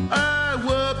 I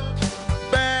whooped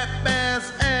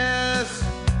Batman's ass.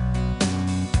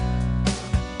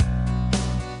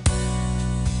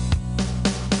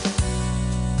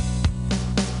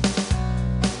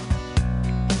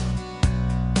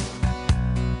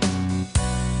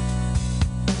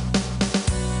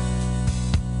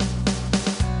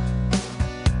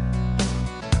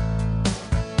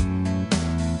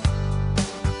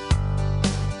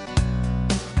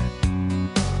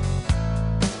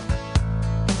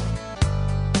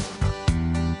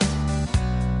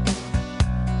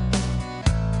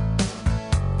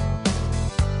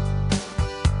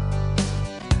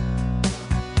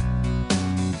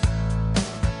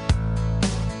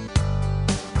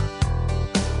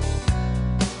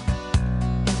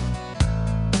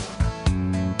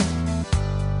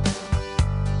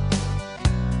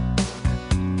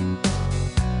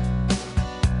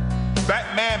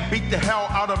 Batman beat the hell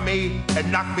out of me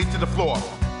and knocked me to the floor.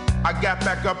 I got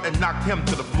back up and knocked him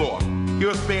to the floor. He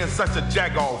was being such a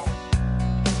jagoff.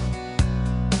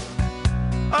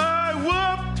 I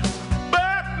whooped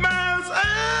Batman's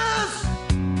ass.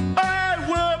 I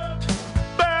whooped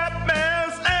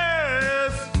Batman's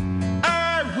ass.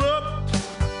 I whooped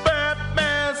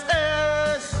Batman's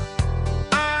ass.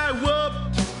 I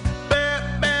whooped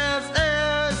Batman's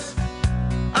ass.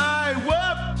 I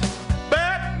whooped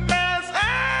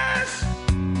Batman's ass.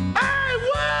 I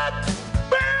whooped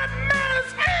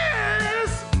Batman's ass.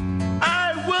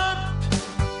 I whooped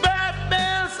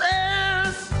Batman's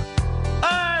ass.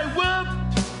 I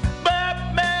whooped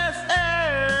Batman's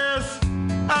ass.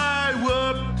 I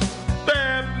whooped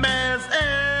Batman's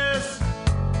ass.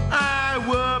 I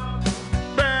whooped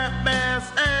Batman's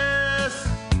ass.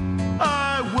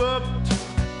 I whooped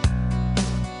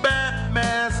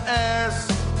Batman's ass.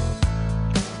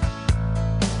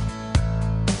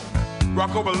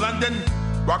 Rock over London,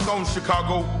 rock on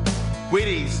Chicago.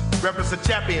 Wheaties, represent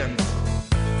champions.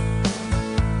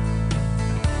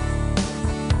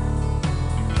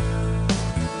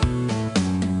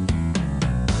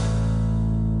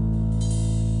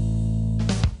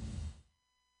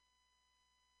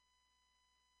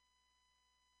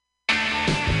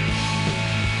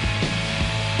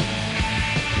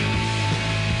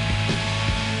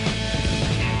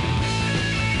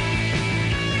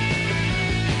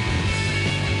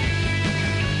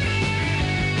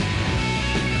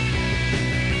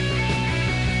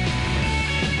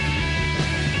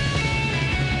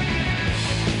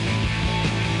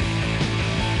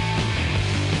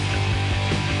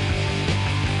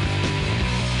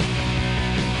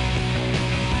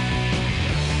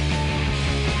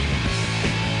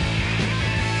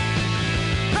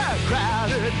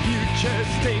 future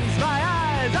stings my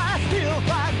eyes. I still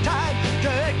find time to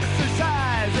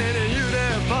exercise in a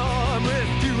uniform with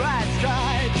 2 white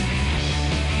stripes.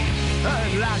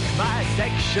 Unlock my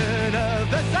section of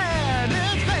the sand.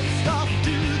 It's fenced off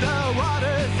to the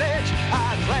water's edge.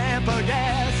 I clamp a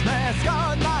gas mask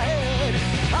on my head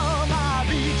on my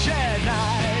beach at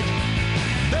night.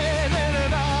 Then in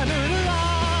an honored light.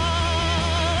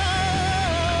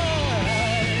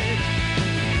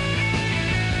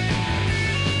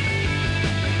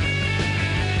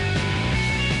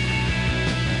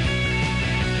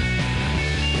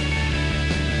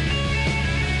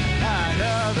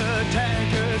 Another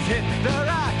tanker's hit the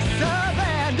rocks,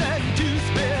 abandoned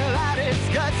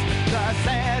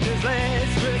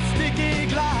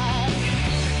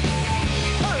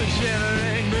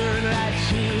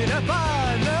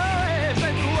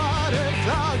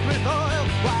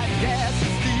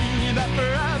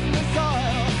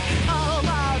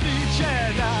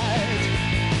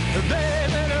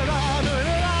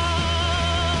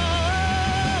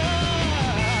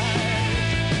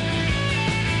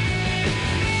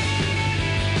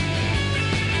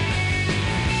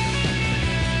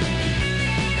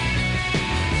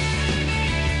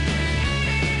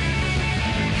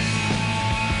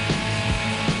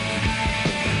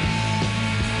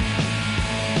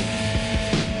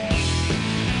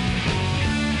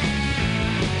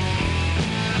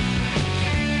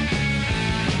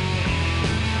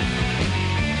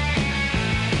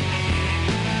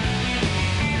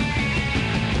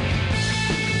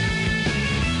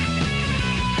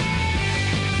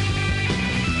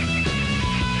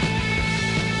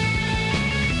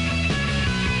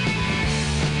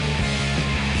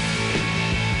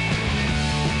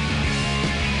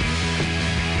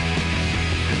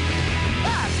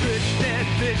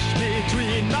fish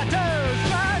between my toes.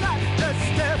 Try not to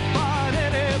step on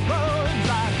any bones.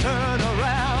 I turn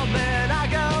around, then I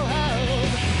go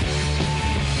home.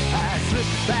 I slip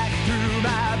back through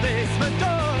my basement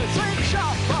door, switch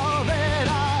off all that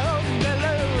I open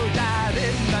below, dive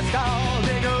in my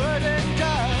scalding wooden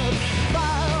tub,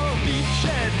 fire beach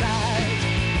at night,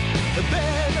 the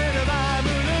bed in my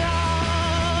moonlight.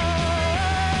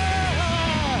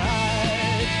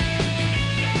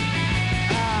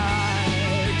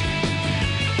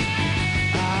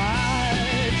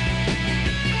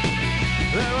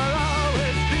 There will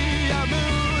always be a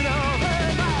moon over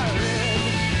my head.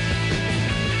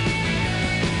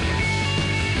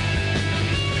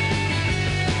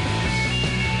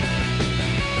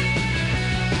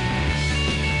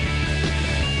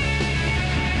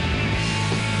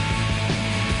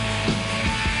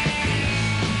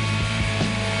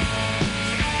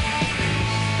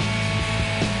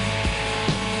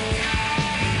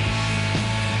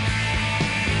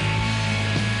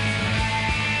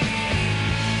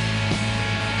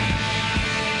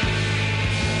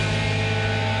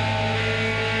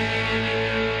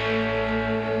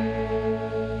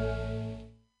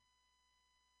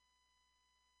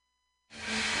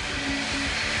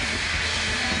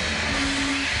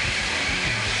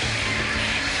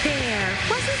 There,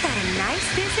 wasn't that a nice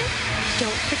visit?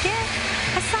 Don't forget,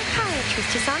 a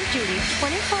psychiatrist is on duty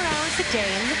 24 hours a day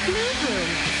in the blue room,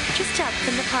 just up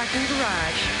from the parking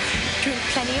garage. Drink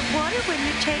plenty of water when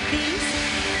you take these.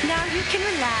 Now you can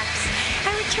relax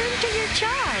and return to your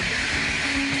job.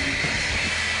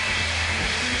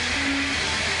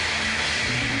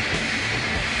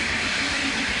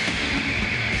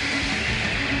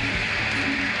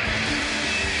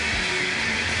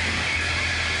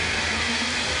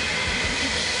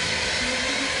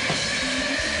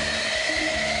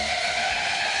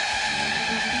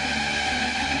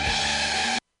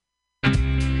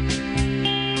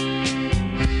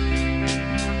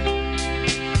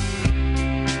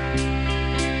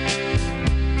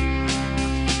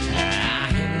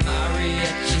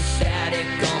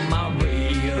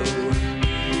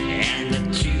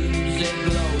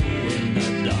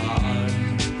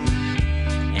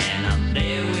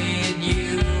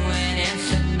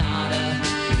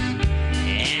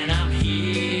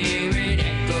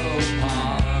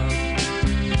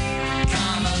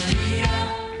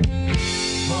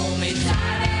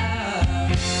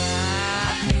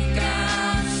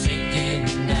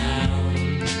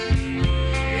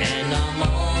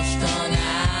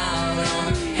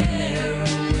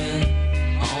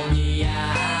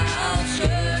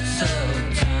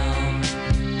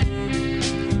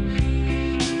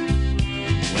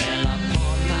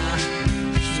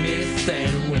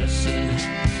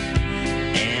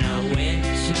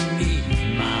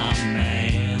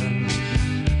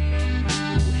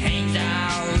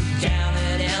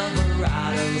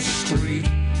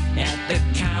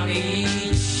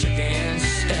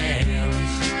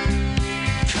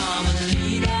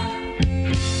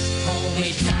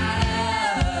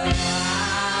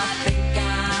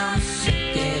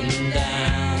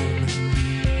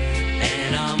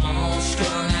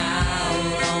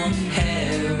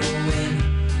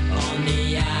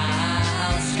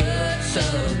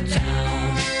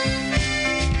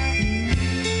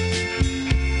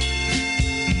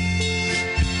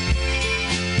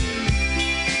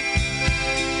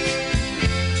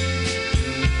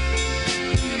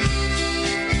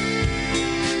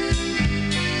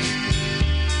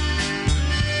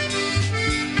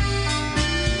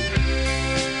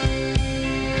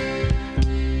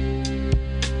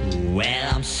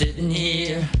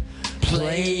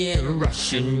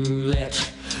 Russian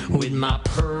roulette with my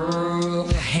pearl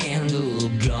handle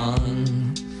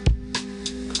gun.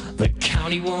 The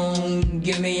county won't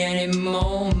give me any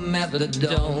more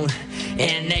methadone,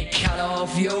 and they cut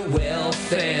off your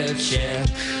welfare check.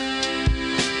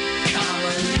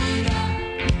 Carolina,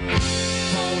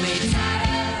 hold me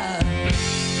tighter.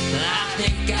 I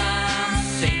think I'm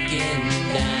sinking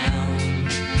down,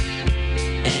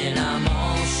 and I'm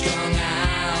all strung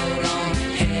out on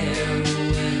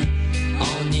heroin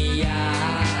on the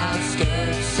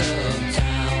outskirts of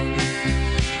town.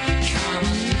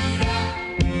 Carolina,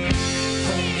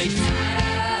 hold me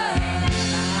tighter.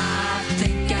 I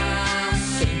think I'm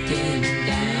sinking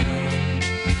down,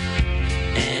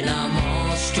 and I'm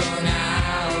all strung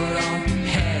out on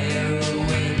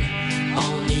heroin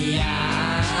on the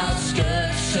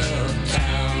outskirts of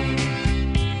town.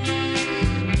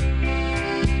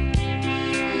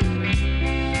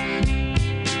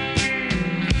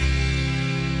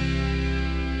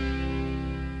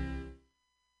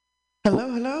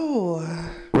 Hello, hello.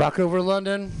 Rock over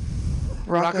London.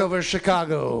 Rock over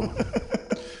Chicago.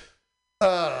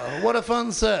 What a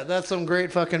fun set. That's some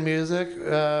great fucking music.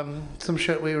 Some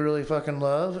shit we really fucking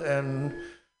love, and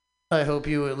I hope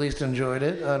you at least enjoyed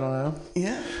it. I don't know.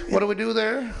 Yeah. What do we do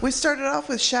there? We started off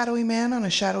with Shadowy Man on a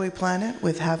Shadowy Planet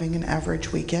with Having an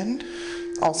Average Weekend,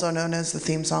 also known as the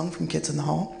theme song from Kids in the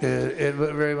Hall. It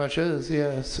very much is,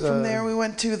 yes. From there, we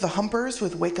went to The Humpers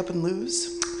with Wake Up and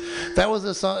Lose. That was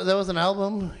a song. That was an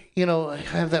album. You know, I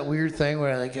have that weird thing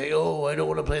where like, oh, I don't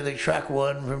want to play the track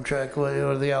one from track one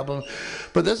or the album,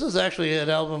 but this was actually an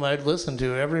album I'd listen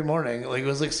to every morning. Like it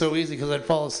was like so easy because I'd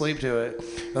fall asleep to it,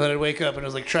 and then I'd wake up and it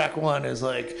was like track one is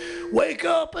like Wake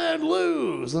Up and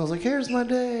Lose, and I was like, here's my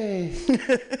day.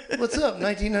 What's up,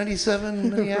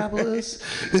 1997 Minneapolis?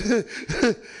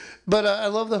 But I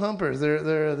love the Humpers.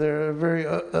 They're a very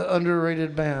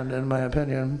underrated band in my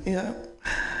opinion. Yeah.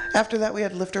 After that, we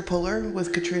had Lifter Puller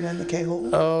with Katrina and the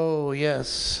K-Hole. Oh,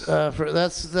 yes.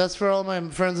 That's for all my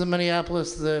friends in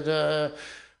Minneapolis that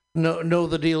know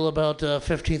the deal about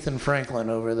 15th and Franklin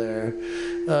over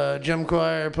there. Jim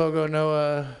Choir, Pogo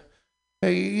Noah.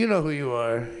 Hey, you know who you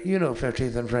are. You know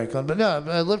 15th and Franklin. But no,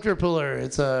 Lifter Puller,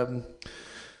 it's...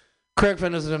 Craig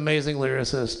Finn is an amazing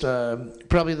lyricist.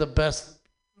 Probably the best,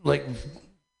 like,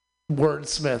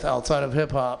 wordsmith outside of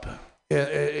hip-hop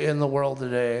in the world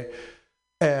today.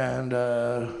 And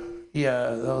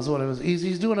yeah, that was what it was.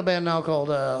 He's doing a band now called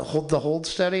The Hold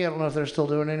Steady. I don't know if they're still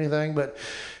doing anything, but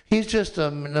he's just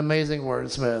an amazing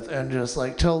wordsmith and just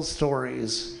like tells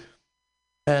stories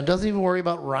and doesn't even worry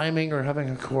about rhyming or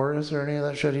having a chorus or any of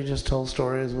that shit. He just tells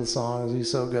stories with songs. He's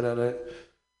so good at it.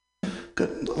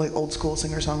 Good, like old school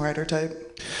singer-songwriter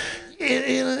type.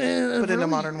 But in a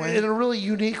modern way. In a really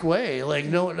unique way. Like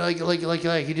no, like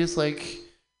he just like.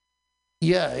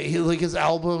 Yeah, like his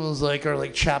albums are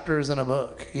like chapters in a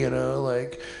book, you know,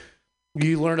 like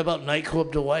you learn about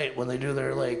Nightclub Dwight when they do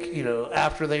their like, you know,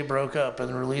 after they broke up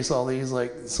and release all these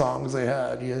like songs they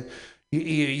had,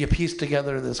 you piece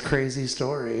together this crazy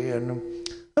story and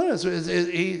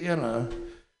you know,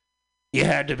 you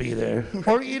had to be there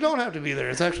or you don't have to be there.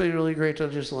 It's actually really great to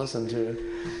just listen to.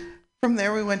 From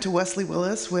there, we went to Wesley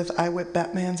Willis with I Whip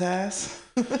Batman's Ass.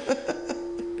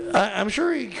 I'm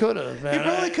sure he could have, man. He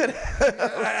probably could have.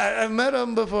 I've met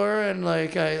him before, and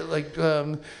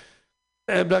I'm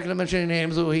not going to mention any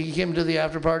names, but he came to the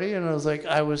after party, and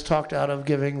I was talked out of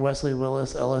giving Wesley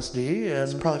Willis LSD, and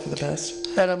it's probably for the best.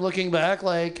 And I'm looking back,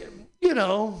 like, you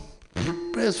know,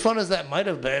 as fun as that might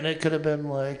have been, it could have been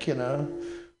like, you know,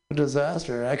 a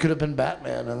disaster. I could have been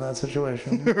Batman in that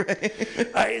situation.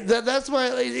 Right. That's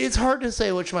why it's hard to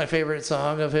say which my favorite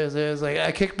song of his is. Like,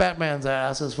 I Kick Batman's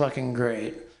Ass is fucking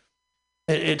great.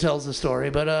 It tells the story,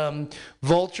 but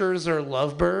vultures or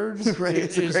lovebirds. Right,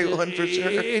 it's a great one for sure.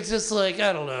 It's just like,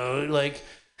 I don't know, like,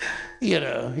 you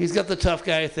know, he's got the tough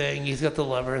guy thing, he's got the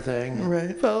lover thing.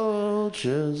 Right.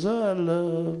 Vultures are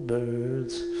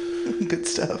lovebirds. Good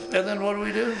stuff. And then what do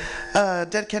we do?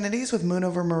 Dead Kennedys with Moon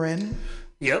Over Marin.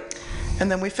 Yep.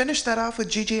 And then we finished that off with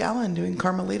Gigi Allen doing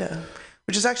Carmelita,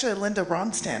 which is actually a Linda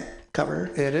Ronstadt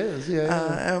cover. It is,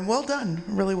 yeah. And well done,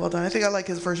 really well done. I think I like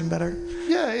his version better.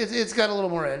 Yeah, it's got a little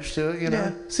more edge to it, you know.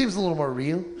 Yeah. Seems a little more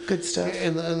real. Good stuff.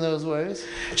 In those ways.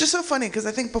 Just so funny, because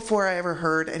I think before I ever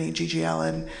heard any Gigi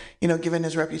Allen, you know, given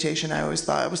his reputation, I always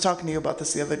thought, I was talking to you about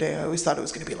this the other day, I always thought it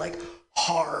was going to be like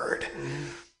hard.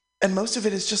 And most of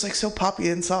it is just like so poppy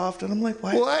and soft, and I'm like,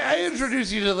 why? Well, I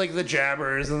introduced you to like the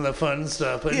jabbers and the fun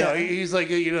stuff, but no, he's like,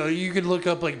 you know, you could look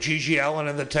up like Gigi Allen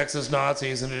and the Texas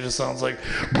Nazis, and it just sounds like,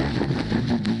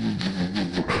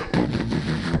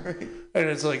 and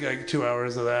it's like 2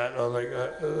 hours of that on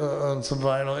on some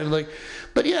vinyl, and like,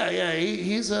 but yeah,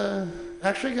 he's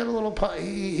actually got a little.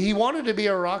 He wanted to be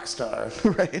a rock star,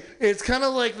 right? It's kind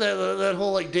of like that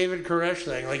whole like David Koresh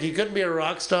thing. Like he couldn't be a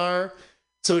rock star.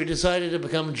 So he decided to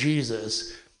become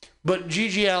Jesus. But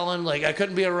Gigi Allen, like, I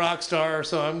couldn't be a rock star,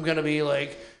 so I'm going to be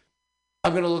like,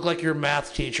 I'm going to look like your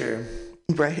math teacher.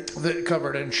 Right. That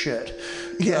covered in shit.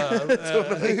 Yeah,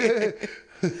 totally.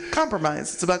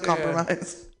 Compromise. It's about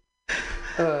compromise.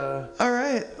 All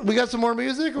right. We got some more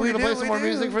music? We're going to play some more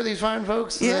music for these fine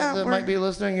folks that might be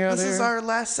listening out This here. is our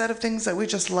last set of things that we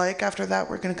just like. After that,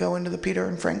 we're going to go into the Peter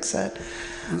and Frank set.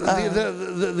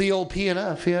 The old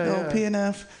PNF, yeah. The old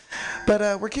PNF.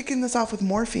 But we're kicking this off with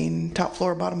Morphine, Top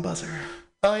Floor, Bottom Buzzer.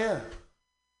 Oh, yeah.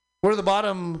 We're the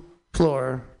bottom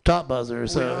floor, top buzzer,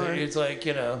 so it's like,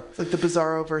 you know. It's like the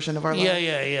bizarro version of our life.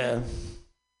 Yeah.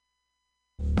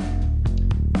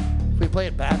 If we play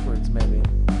it backwards, maybe.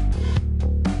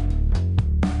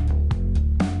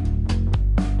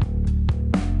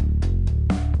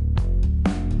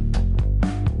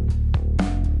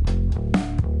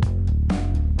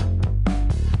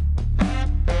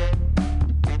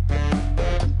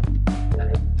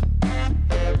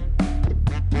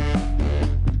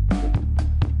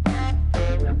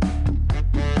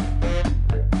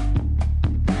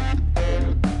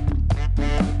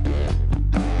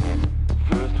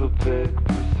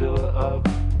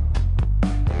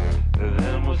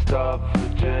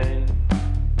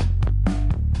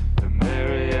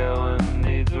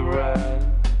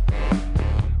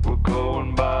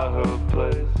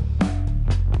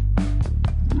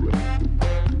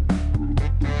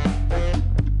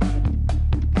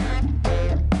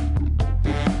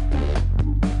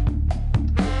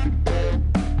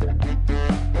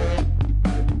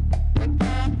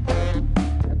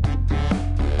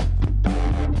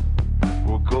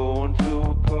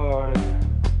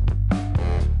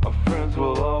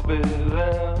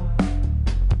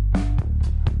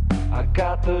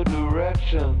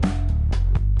 direction.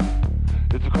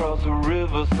 It's across a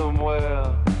river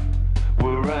somewhere.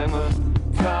 We're in the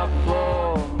top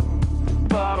floor,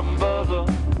 bottom buzzer.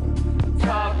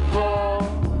 Top floor,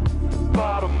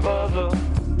 bottom buzzer.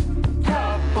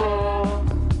 Top floor,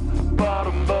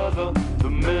 bottom buzzer. The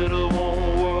middle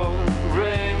won't work.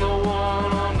 Ring the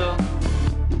one under.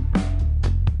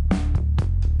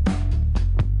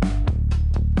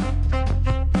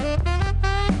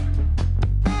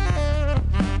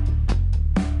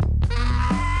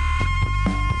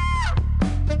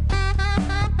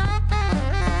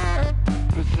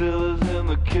 Priscilla's in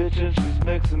the kitchen, she's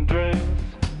mixing drinks.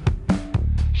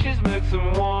 She's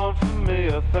mixing one for me,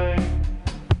 I think.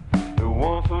 And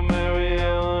one for Mary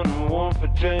Ellen and one for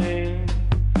Jane.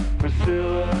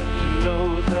 Priscilla, she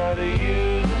knows how to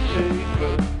use a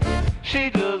shaker. She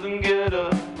doesn't get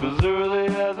up as early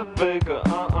as a baker,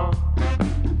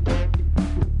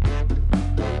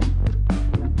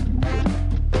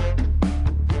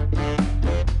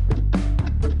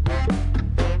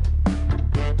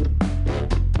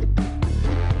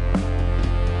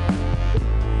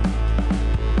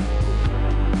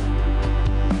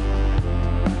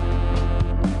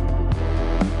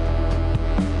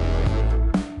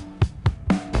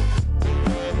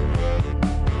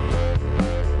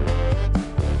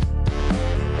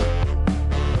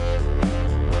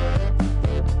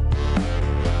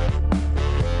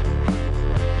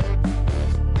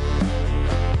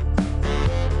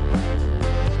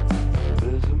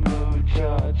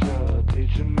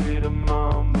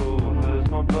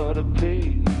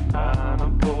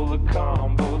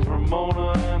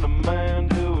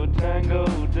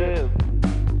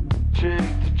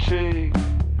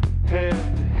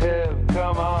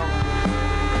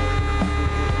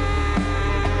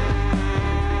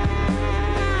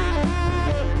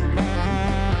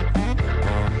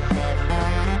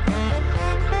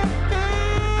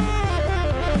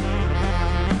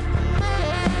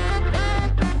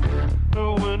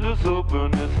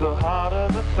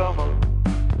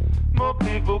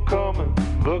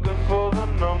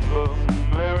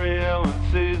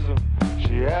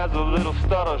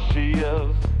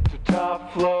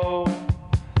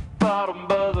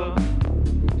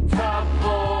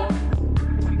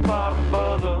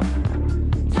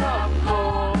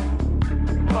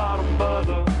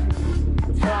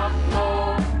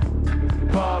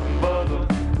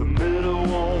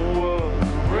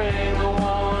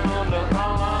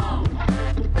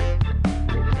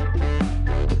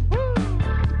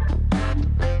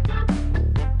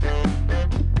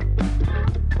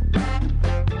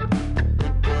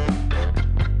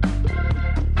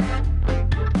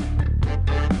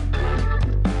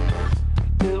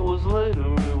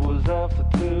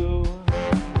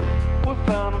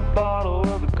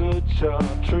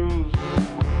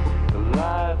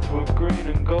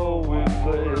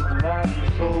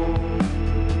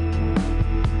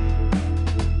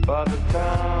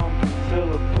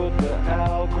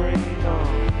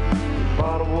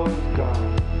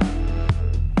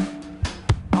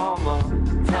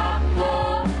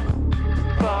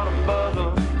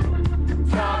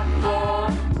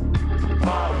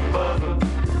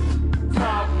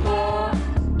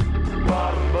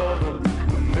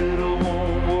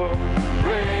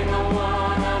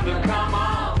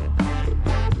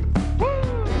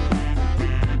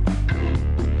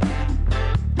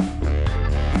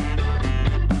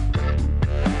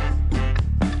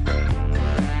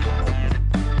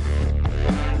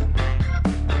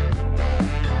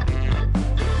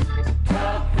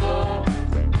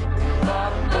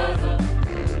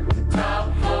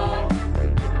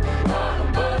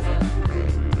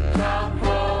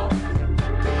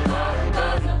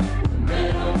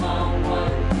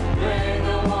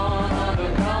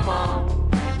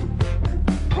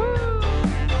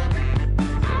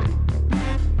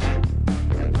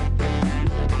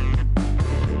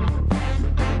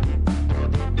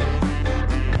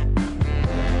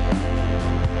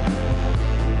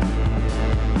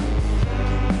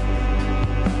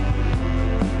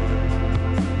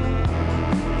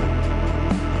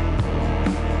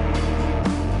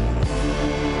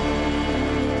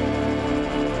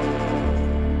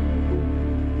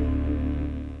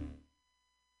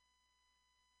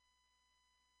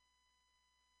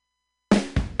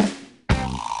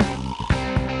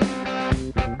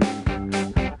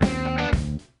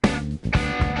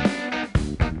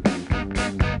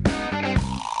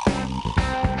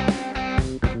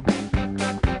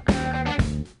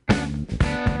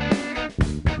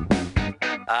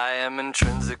 am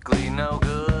intrinsically no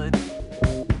good.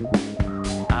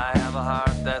 I have a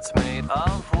heart that's made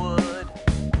of wood,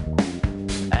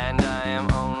 and I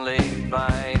am only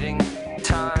biting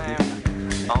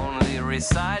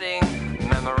reciting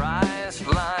memorized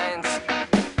lines.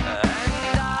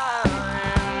 And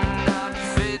I'm not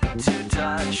fit to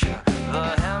touch the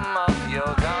hem of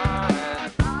your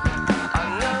garment.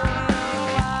 No,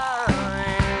 I'm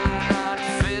not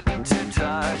fit to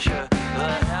touch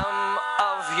the hem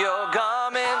of your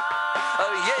garment.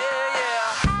 Oh yeah, yeah.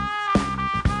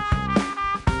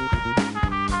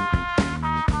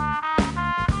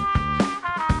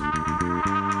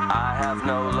 I have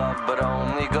no love but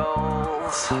only goals.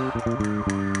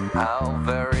 How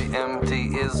very empty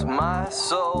is my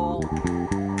soul.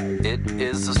 It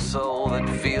is a soul that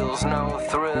feels no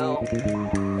thrill.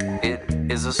 It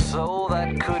is a soul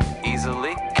that could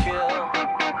easily kill.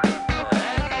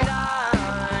 And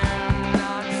I'm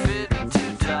not fit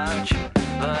to touch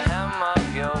the hem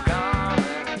of your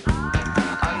garment.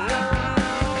 No,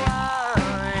 I'm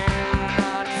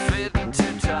not fit to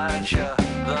touch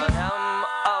the hem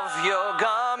of your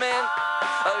garment.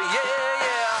 Oh yeah,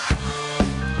 yeah.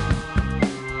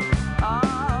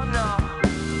 Oh no.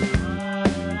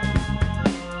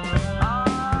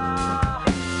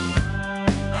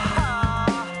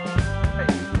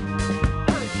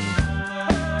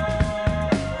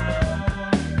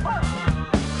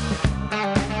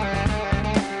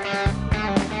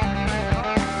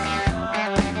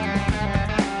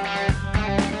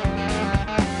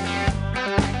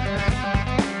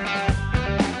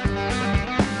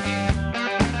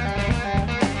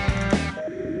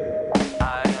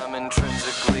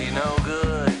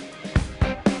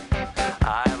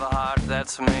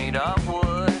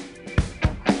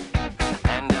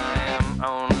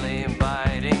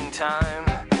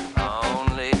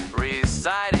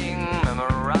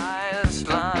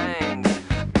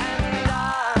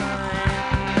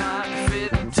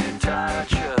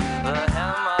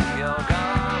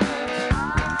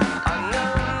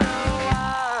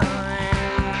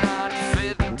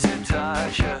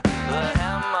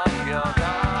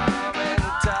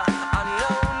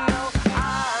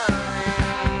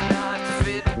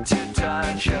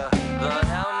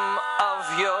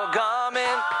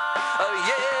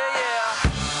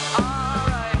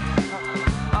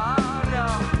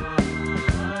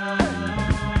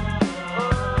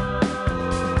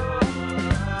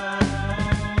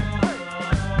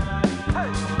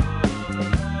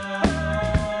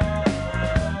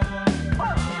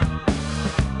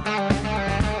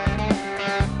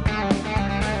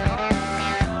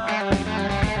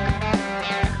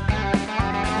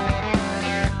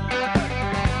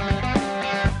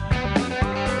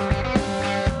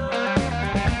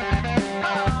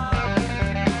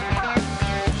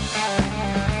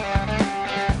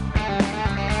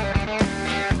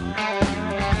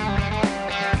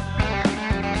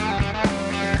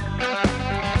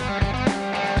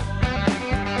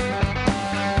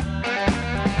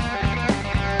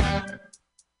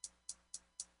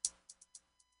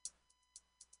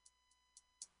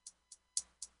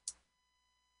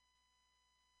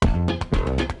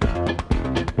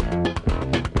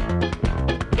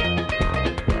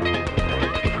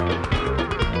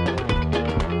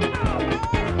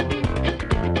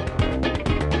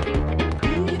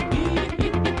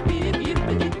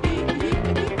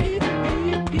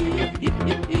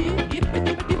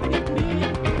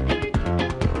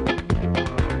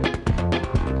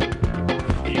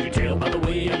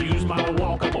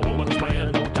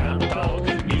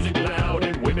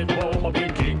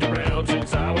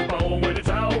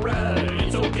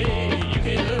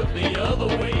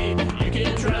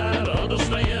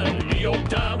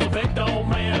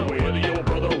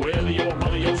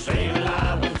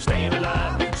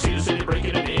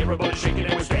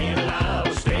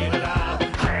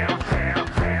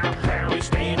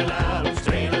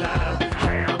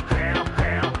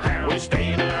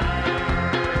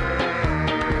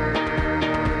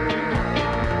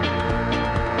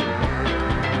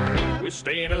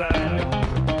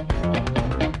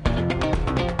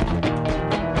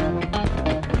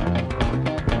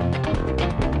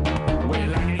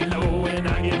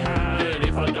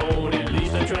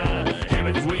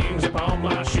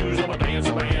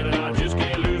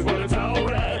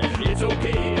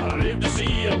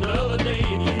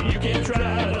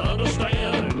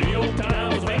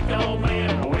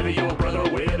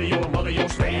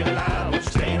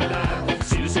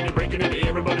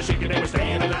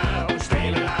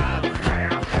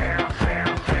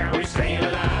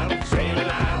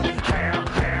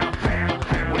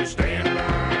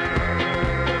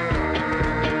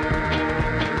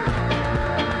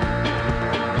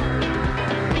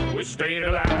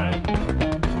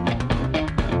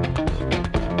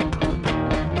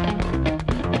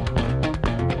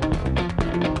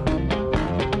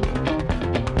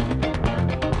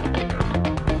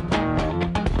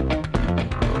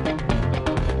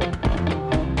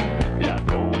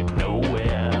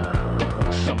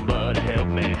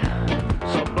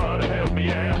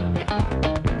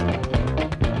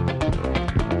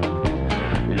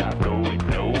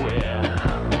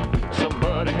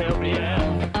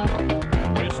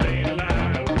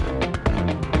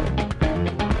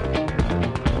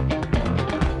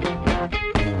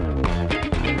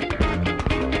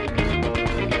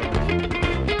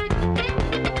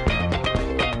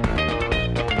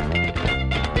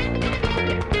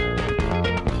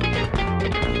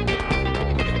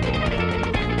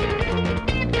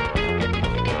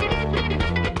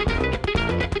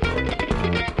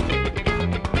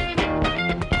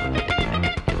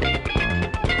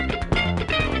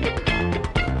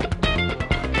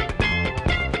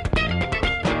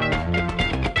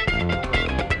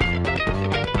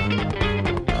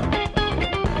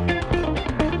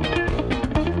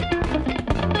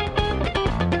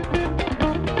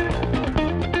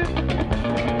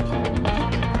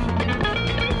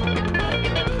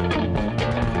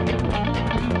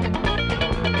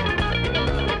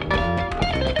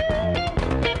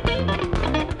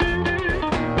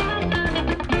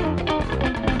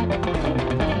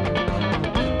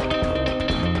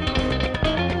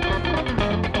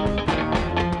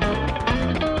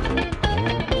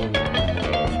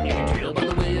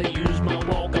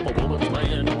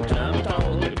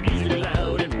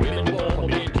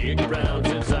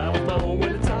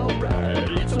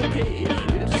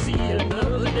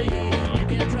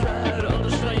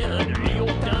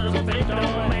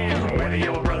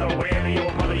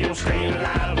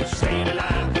 staying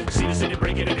alive. See the city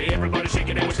breaking and everybody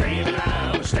shaking and we're staying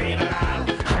alive. We're staying alive.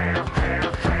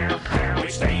 We're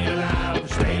staying alive. We're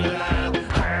staying alive.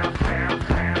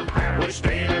 We're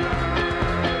staying alive.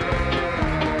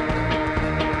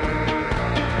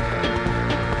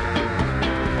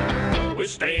 We're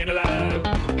staying alive.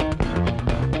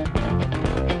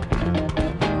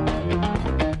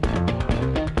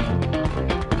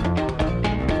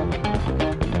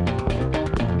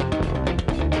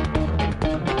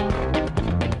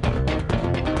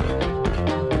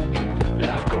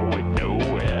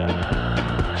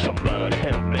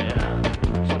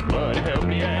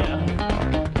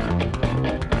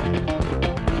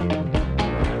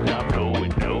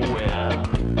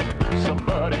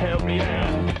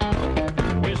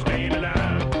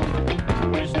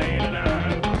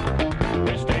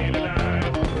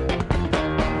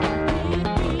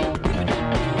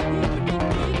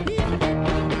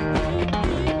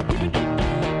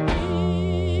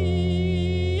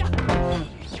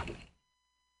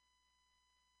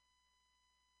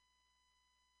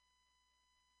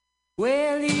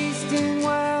 Well, the Eastern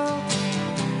world,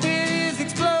 it is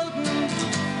exploding,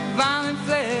 violent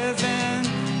flares and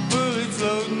bullets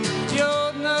loading. You're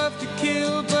old enough to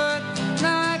kill, but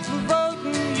not for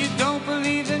voting. You don't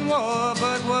believe in war,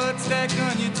 but what's that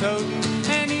gun you're toting?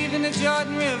 And even the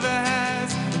Jordan River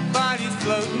has bodies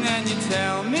floating, and you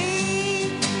tell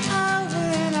me over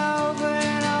and over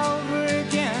and over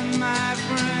again, my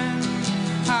friend,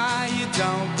 how you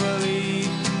don't believe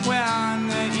we're on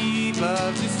the eve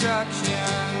of destruction.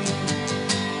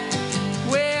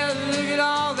 Well, look at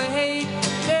all the hate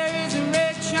there is in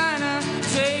Red China.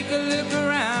 Take a look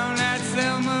around at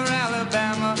Selma,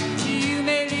 Alabama. You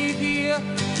may leave here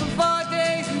for 4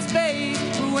 days in space,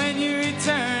 but when you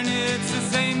return, it's the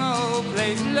same old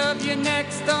place. Love your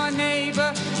next door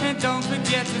neighbor, and don't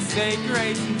forget to say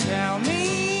grace. And tell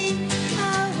me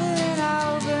over and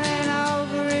over and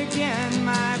over again,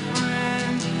 my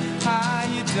friend, how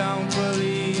you don't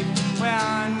believe we're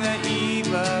on the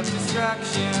eve of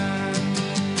destruction.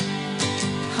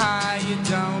 How you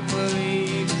don't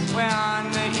believe we're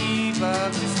on the eve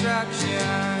of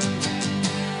destruction.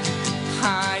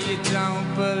 How you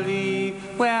don't believe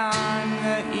we're on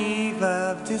the eve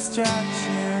of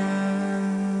destruction.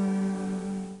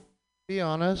 Be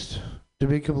honest. To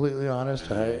be completely honest,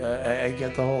 I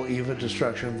get the whole eve of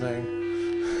destruction thing.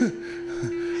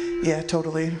 Yeah,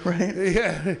 totally, right?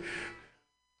 Yeah.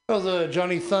 That was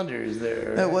Johnny Thunders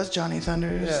there. That was Johnny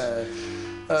Thunders. Yeah.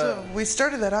 So we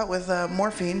started that out with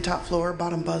Morphine, Top Floor,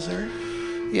 Bottom Buzzer.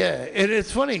 Yeah, and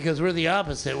it's funny because we're the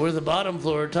opposite. We're the bottom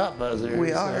floor, top buzzer.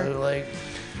 We are. So, like,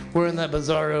 we're in that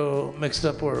bizarro mixed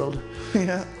up world.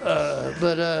 Yeah.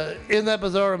 But in that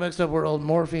bizarro mixed up world,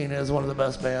 Morphine is one of the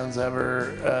best bands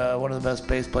ever. One of the best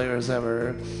bass players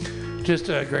ever. Just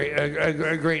a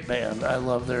great band. I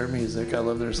love their music. I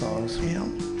love their songs. Yeah.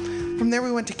 From there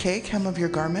we went to Cake, Hem of Your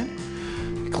Garment.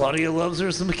 Claudia loves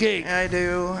her some cake. I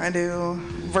do.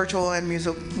 Virtual and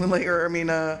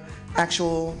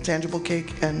actual tangible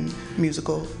cake and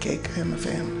musical cake. I'm a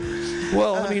fan.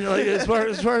 Well, I mean, like, as far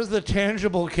as the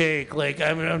tangible cake, like,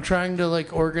 I mean, I'm trying to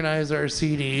like organize our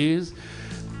CDs,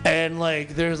 and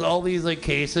like, there's all these like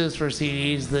cases for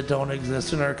CDs that don't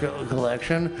exist in our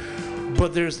collection,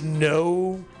 but there's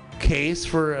no case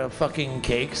for a fucking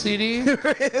cake CD. But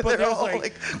they're all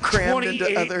like crammed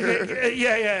into other.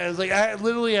 Yeah. It's like I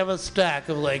literally have a stack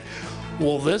of like,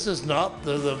 well, this is not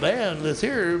the band that's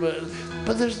here,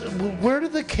 but there's, where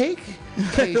did the cake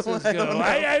cases go?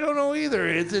 I don't know either.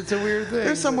 It's a weird thing.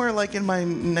 They're somewhere like in my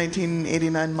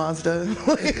 1989 Mazda.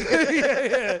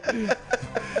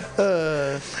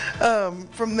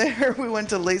 From there we went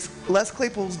to Les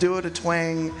Claypool's Duo to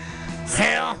Twang.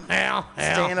 Hell.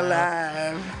 Staying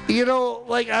alive. You know,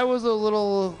 like, I was a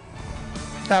little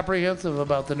apprehensive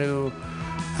about the new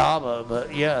ABBA,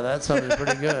 but yeah, that sounded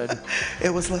pretty good. It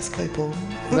was Les Claypool.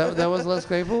 That was Les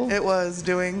Claypool? It was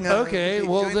doing. Okay,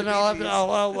 well then I'll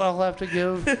have to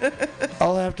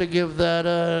give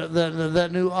that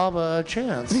new ABBA a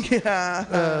chance.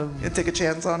 Yeah. Take a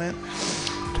chance on it.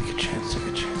 Take a chance.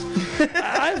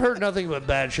 I've heard nothing but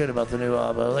bad shit about the new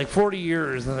ABBA. Like 40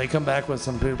 years, and they come back with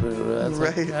some poo-poo. That's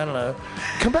right. Like, I don't know.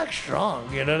 Come back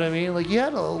strong, you know what I mean? Like, you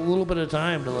had a little bit of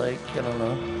time to, like, I don't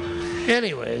know.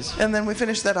 Anyways. And then we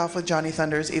finished that off with Johnny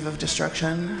Thunders' Eve of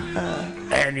Destruction.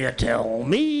 And you tell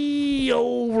me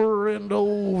over and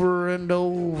over and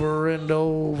over and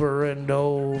over and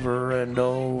over and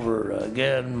over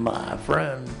again, my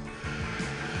friend,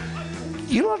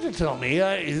 You don't have to tell me.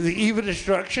 The eve of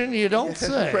destruction, you don't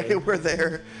say. Right, we're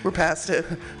there. We're past it.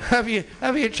 Have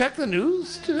you checked the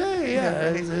news today?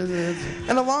 Yeah. Right.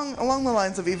 And along the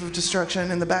lines of eve of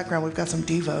destruction, in the background we've got some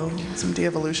Devo, some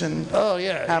de-evolution. Oh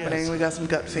yeah, happening. Yes. We got some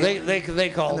gut feeling. They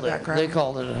called it. They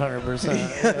called it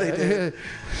 100%. Yeah, they did.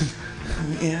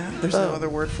 Yeah, there's no other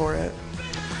word for it.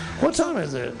 What time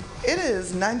is it? It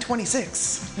is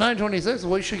 9:26. 9:26.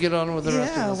 We should get on with the rest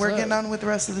of the set. Yeah, we're getting on with the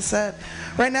rest of the set.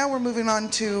 Right now, we're moving on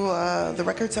to the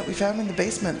records that we found in the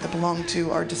basement that belonged to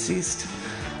our deceased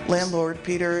landlord,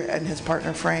 Peter, and his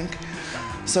partner, Frank.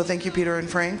 So thank you, Peter and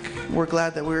Frank. We're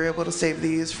glad that we were able to save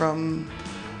these from.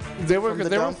 They were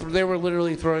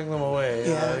literally throwing them away.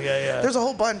 Yeah. There's a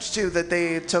whole bunch too that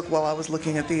they took while I was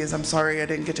looking at these. I'm sorry I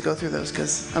didn't get to go through those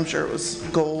because I'm sure it was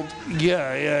gold.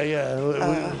 Yeah.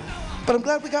 But I'm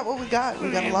glad we got what we got. We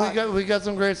got a lot. We got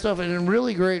some great stuff and in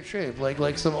really great shape.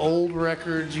 Like some old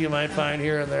records you might find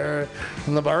here and there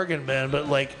in the bargain bin, but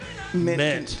like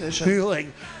mint. Condition. Like,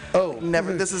 oh,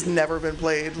 never. This has never been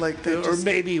played. Like or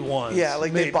maybe once. Yeah,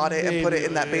 like they bought it and put it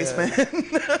in that basement.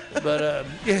 But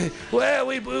well,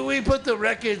 we put the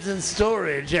records in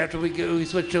storage after we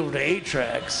switched over to 8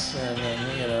 tracks, and then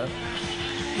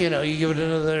you give it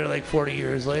another like 40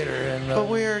 years later. And but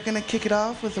we're gonna kick it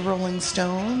off with the Rolling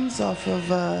Stones off of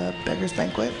Beggar's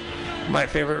Banquet. My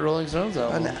favorite Rolling Stones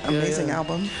album. An amazing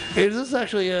album. Is this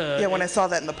actually when I saw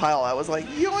that in the pile, I was like,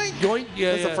 yoink! Yoink!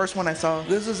 Yeah, That's the first one I saw.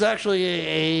 This is actually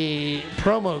a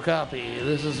promo copy.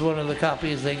 This is one of the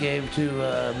copies they gave to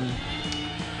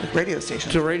radio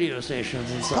stations. To radio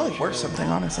stations and stuff. Probably worth something,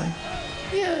 honestly.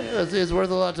 Yeah, it's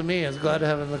worth a lot to me. I was glad to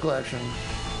have it in the collection.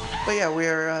 But yeah,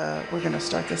 we're gonna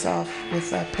start this off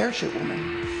with Parachute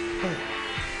Woman. Oh.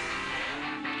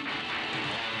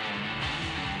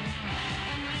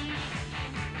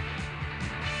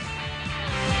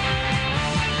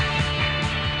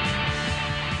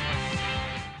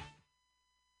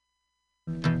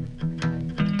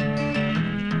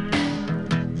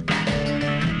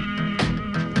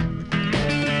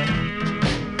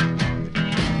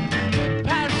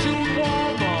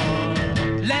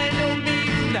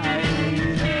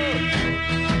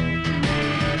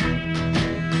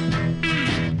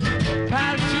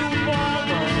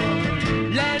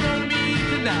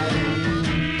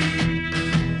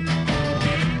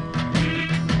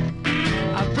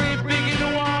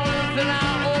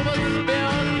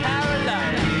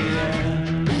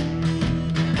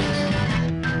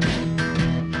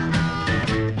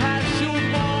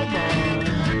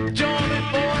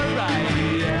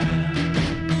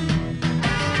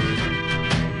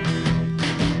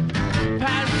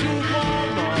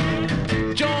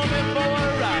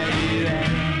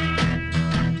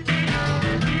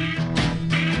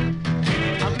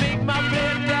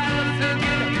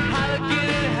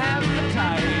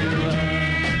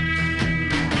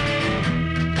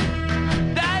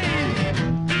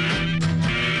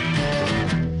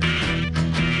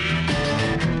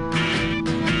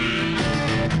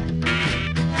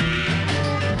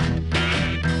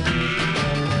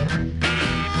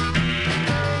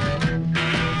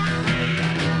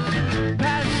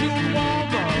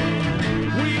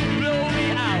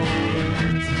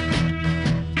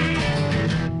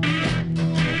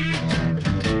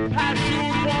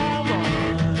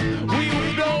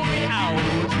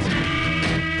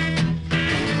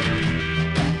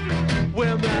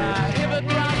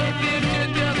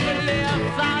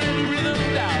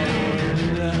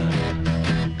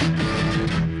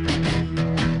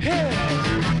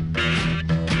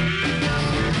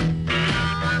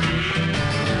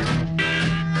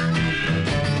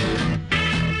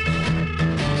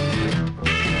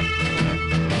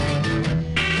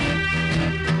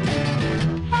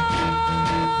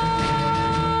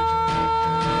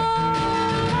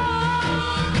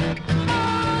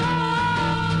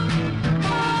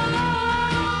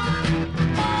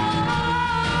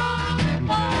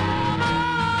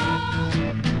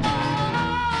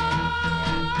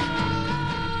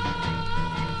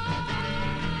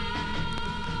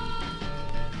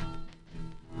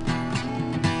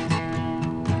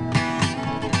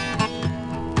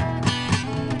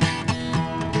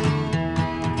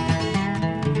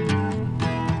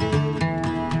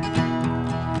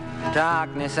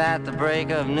 Darkness at the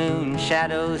break of noon,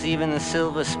 shadows, even the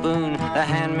silver spoon, the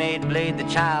handmade blade, the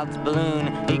child's balloon,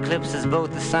 eclipses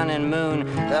both the sun and moon.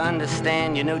 To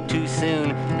understand, you know too soon,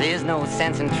 there's no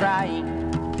sense in trying.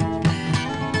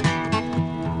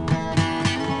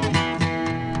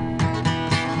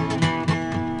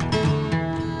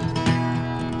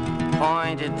 Point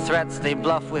pointed threats they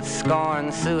bluff with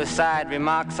scorn. Suicide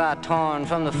remarks are torn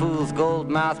from the fool's gold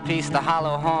mouthpiece. The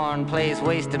hollow horn plays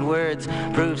wasted words,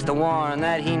 proves to warn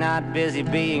that he not busy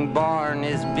being born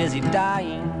is busy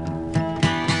dying.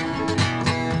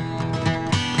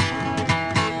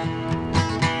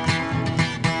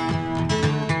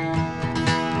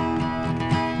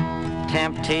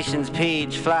 Temptation's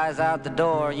page flies out the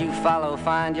door. You follow,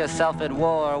 find yourself at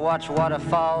war. Watch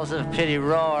waterfalls of pity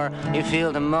roar. You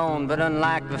feel the moan, but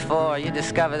unlike before, you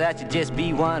discover that you just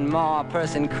be one more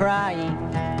person crying.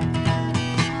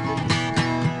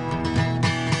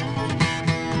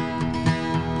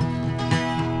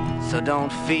 So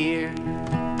don't fear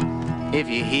if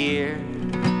you hear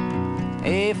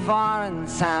a foreign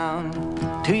sound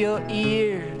to your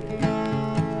ear.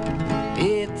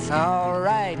 It's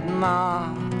alright,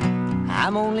 Ma,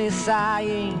 I'm only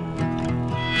sighing.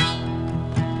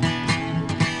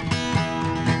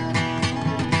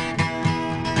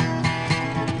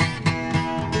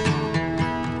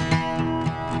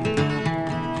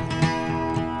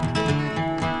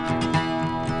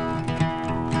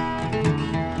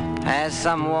 As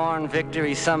some worn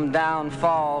victory, some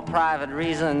downfall, private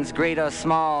reasons, great or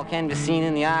small, can be seen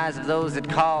in the eyes of those that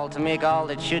call to make all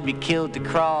that should be killed to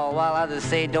crawl, while others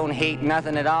say don't hate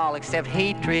nothing at all except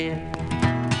hatred.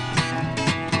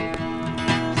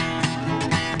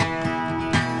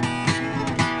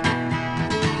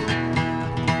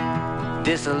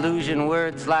 Disillusion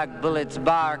words like bullets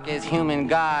bark as human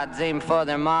gods aim for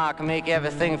their mark, make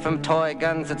everything from toy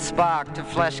guns that spark to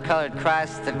flesh-colored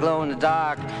Christs that glow in the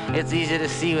dark. It's easy to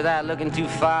see without looking too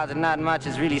far that not much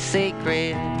is really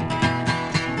sacred.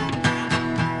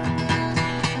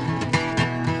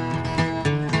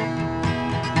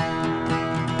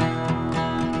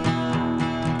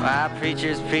 While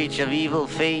preachers preach of evil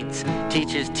fates,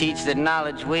 teachers teach that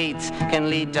knowledge waits, can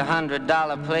lead to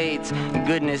 $100 plates.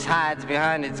 Goodness hides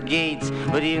behind its gates,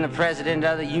 but even the President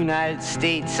of the United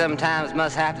States sometimes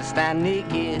must have to stand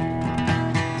naked.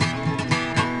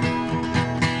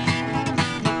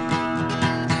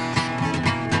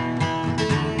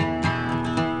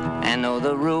 And though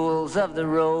the rules of the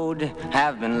road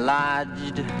have been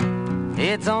lodged,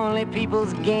 it's only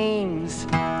people's games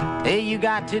you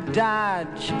got to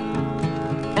dodge.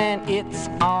 And it's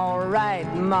alright,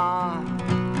 Ma,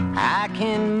 I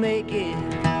can make it.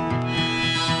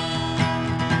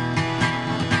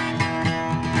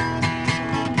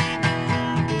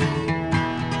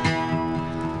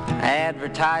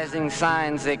 Advertising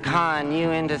signs, they con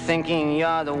you into thinking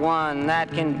you're the one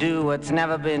that can do what's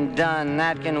never been done,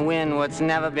 that can win what's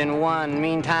never been won.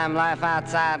 Meantime, life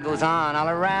outside goes on all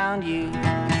around you.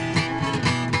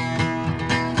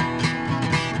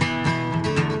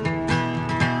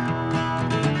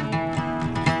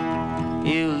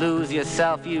 You lose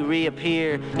yourself, you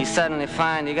reappear. You suddenly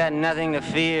find you got nothing to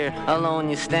fear. Alone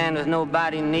you stand with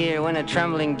nobody near, when a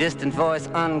trembling distant voice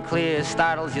unclear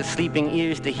startles your sleeping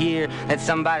ears to hear that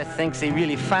somebody thinks they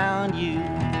really found you.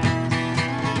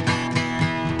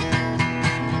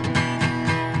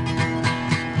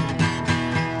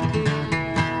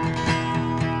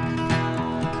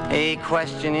 A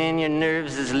question in your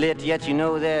nerves is lit, yet you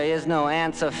know there is no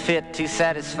answer fit to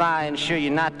satisfy. Ensure you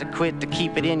not to quit, to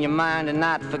keep it in your mind and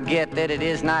not forget that it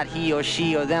is not he or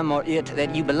she or them or it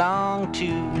that you belong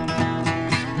to.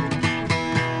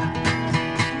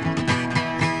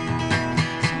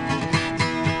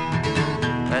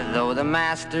 But though the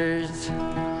masters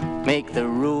make the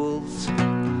rules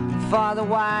for the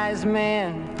wise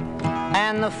men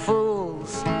and the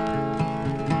fools,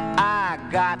 I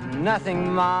got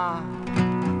nothing more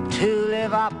to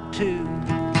live up to.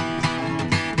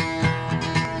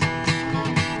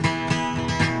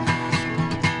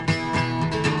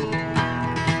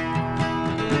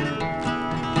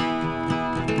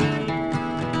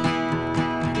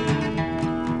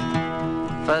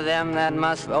 For them that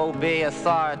must obey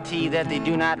authority that they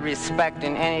do not respect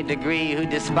in any degree, who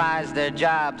despise their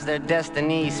jobs, their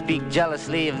destiny, speak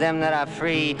jealously of them that are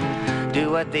free, do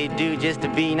what they do just to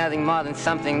be nothing more than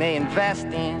something they invest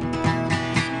in.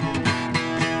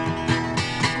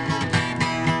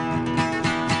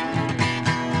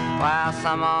 While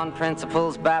some on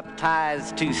principles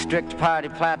baptized to strict party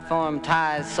platform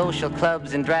ties, social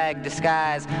clubs in drag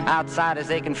disguise, outsiders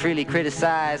they can freely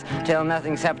criticize, tell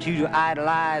nothing except who to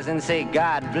idolize and say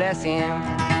God bless him.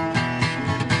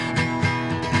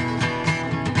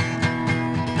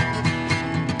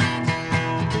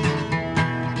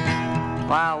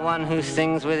 While one who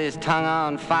sings with his tongue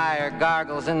on fire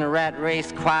gargles in the rat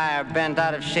race choir, bent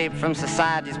out of shape from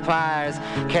society's pliers,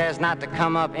 cares not to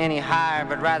come up any higher,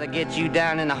 but rather get you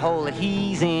down in the hole that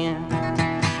he's in.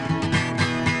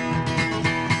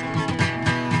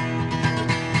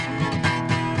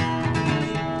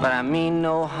 but I mean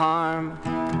no harm,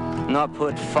 nor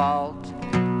put fault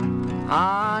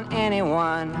on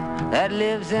anyone that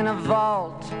lives in a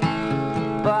vault.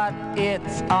 But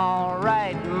it's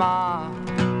alright, Ma,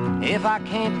 if I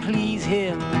can't please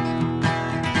him.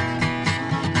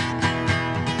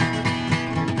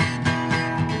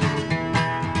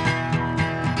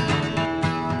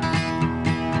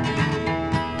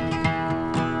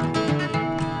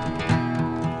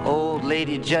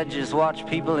 Lady judges watch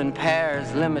people in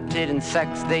pairs, limited in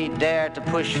sex they dare to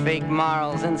push fake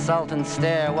morals, insult and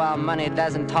stare, while money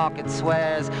doesn't talk, it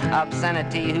swears.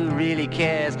 Obscenity, who really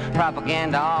cares?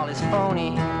 Propaganda, all is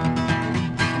phony.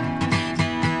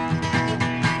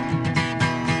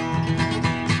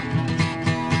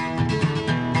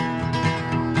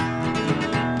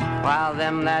 While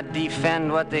them that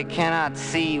defend what they cannot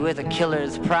see with a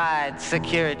killer's pride,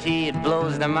 security, it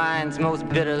blows their minds most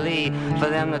bitterly. For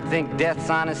them that think death's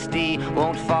honesty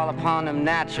won't fall upon them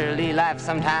naturally, life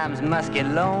sometimes must get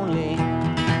lonely.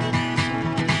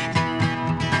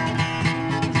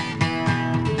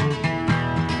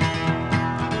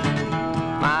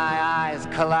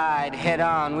 Collide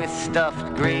head-on with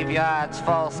stuffed graveyards,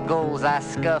 false goals. I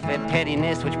scuff at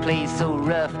pettiness which plays so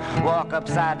rough. Walk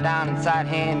upside down inside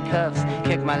handcuffs,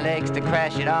 kick my legs to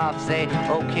crash it off. Say,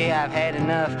 okay, I've had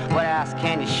enough. What else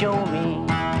can you show me?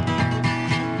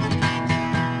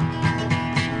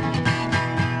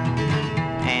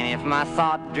 And if my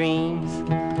thought dreams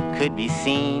could be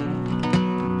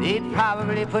seen, they'd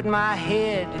probably put my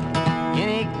head in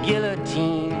a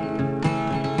guillotine.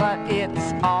 But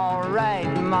it's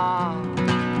alright, Ma,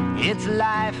 it's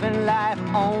life and life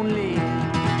only.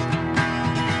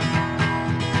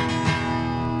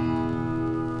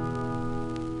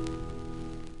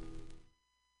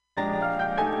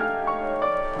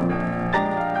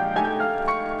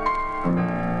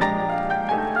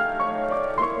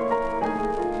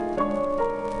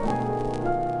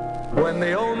 When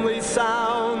the only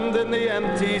sound in the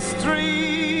empty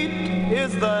street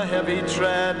is the heavy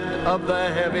tread of the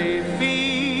heavy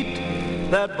feet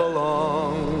that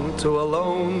belong to a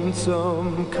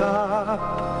lonesome cop,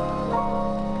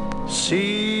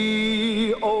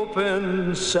 she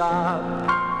opens shop.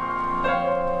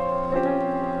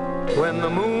 When the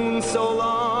moon so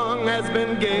long has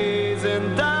been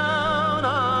gazing down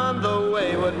on the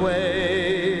wayward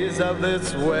ways of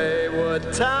this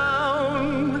wayward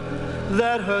town,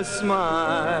 that her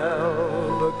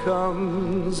smile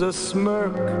becomes a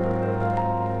smirk,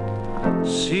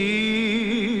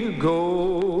 she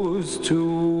goes to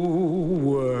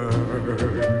work.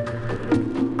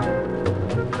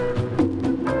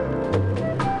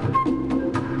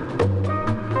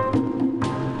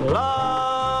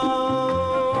 Love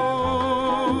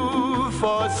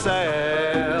for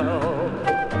sale,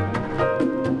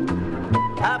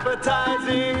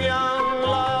 appetizing young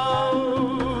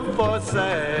love for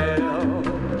sale,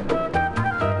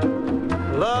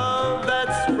 love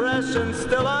that's fresh and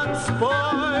still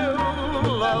unspoiled,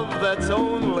 love that's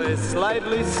only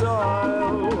slightly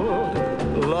soiled,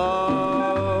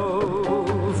 love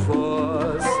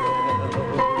for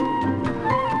sale.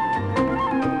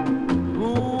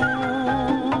 Who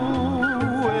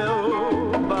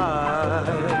will buy?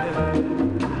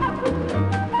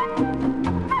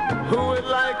 Who would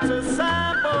like to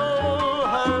sample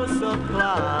her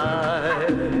supply?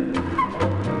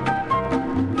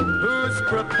 Who's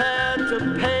prepared to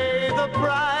pay the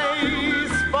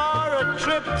price for a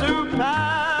trip to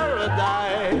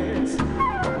paradise?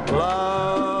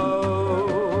 Love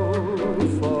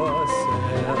for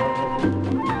sale.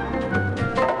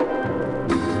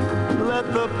 Let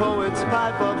the poets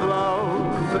pipe of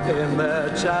love in their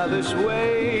childish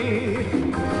way.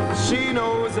 She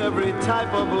knows every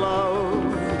type of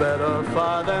love better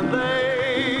far than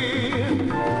they. If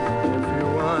you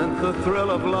want the thrill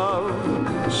of love,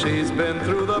 she's been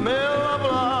through the mill of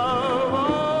love.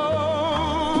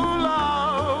 Oh,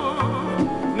 love,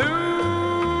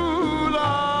 new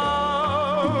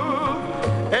love,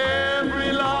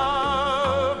 every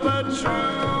love but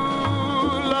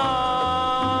true love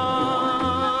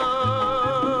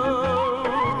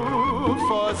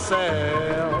for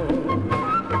sale.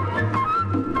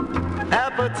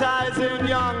 Appetizing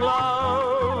young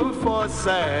love for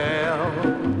sale.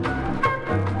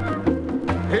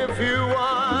 If you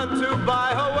want to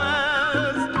buy her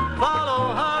wares,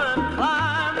 follow her and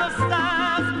climb the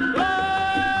stairs. Love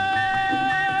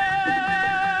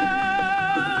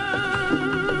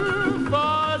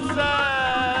for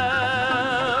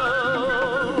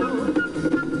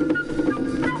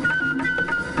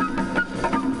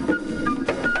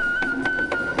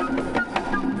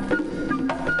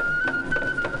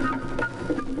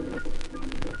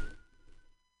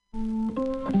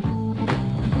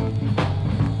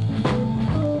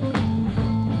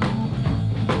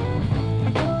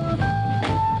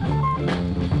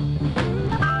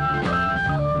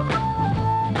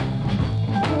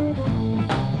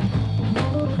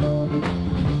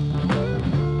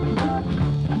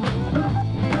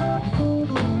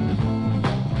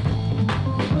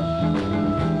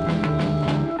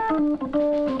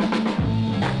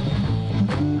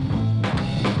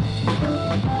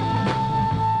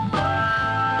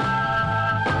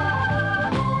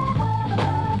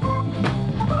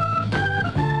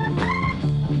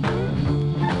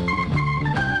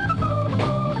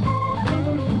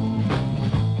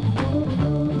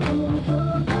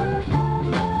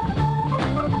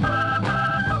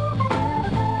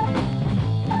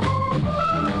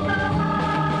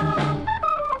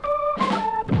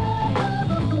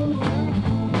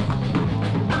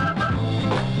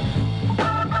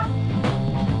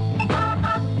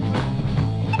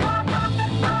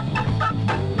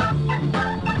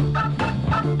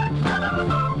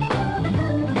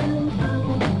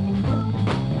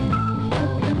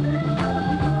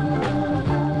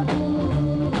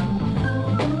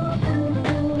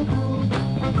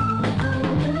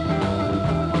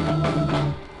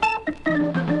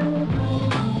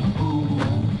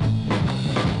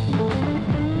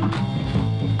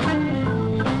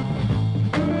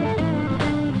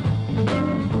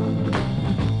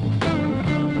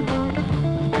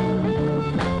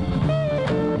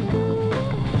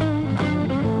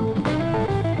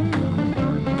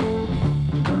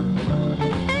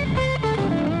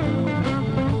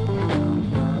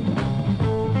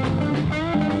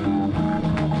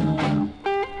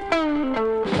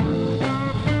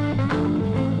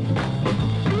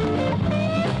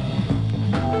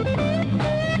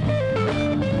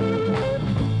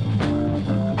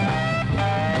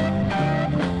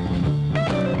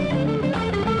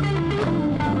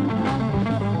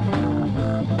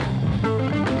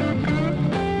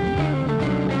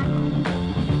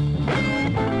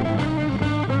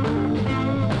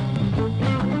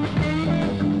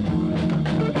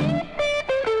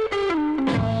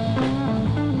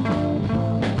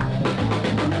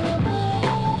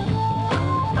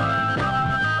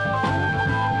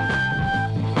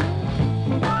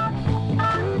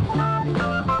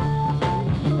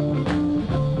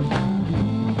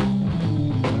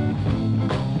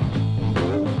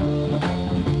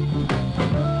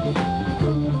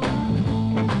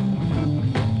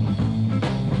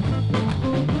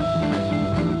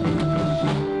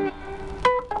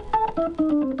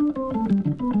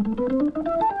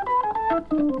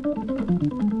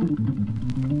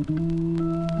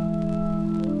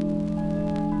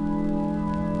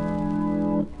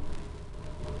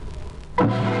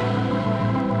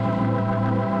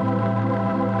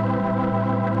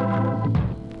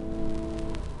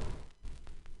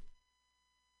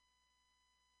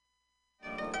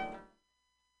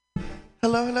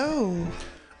Hello, hello.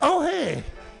 Oh, hey.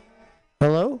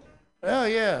 Hello? Oh,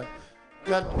 yeah.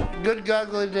 Got good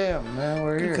godly damn, man.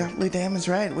 We're here. Godly damn is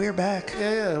right. We're back.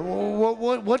 Yeah. Well,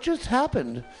 what just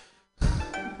happened?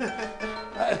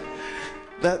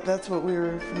 That's what we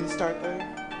were from the start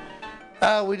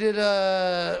there. We did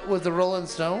with the Rolling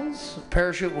Stones,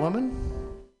 Parachute Woman.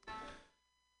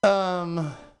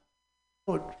 My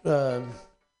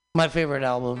favorite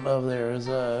album of theirs,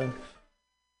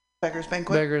 Beggar's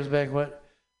Banquet. Beggar's Banquet.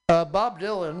 Bob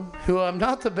Dylan, who I'm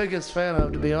not the biggest fan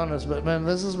of, to be honest, but man,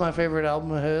 this is my favorite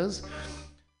album of his.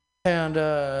 And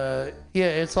yeah,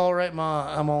 It's All Right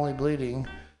Ma, I'm Only Bleeding.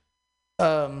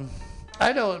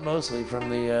 I know it mostly from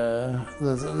the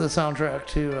soundtrack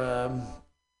to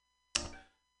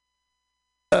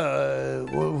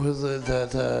what was it,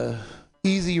 that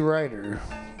Easy Rider.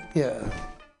 Yeah.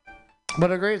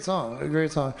 But a great song.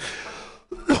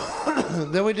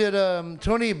 Then we did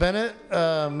Tony Bennett,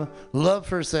 Love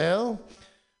for Sale,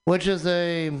 which is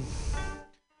a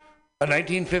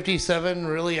 1957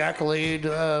 really accolade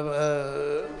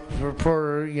for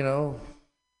you know,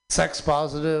 sex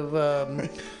positive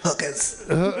hookers.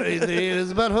 It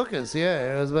is about hookers,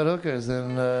 yeah. It was about hookers,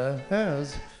 and yeah, it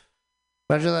was.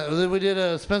 Imagine that. We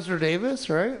did Spencer Davis,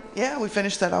 right? Yeah, we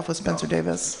finished that off with Spencer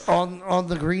Davis. On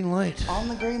the Green Light. On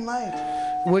the Green Light.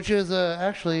 Which is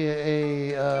actually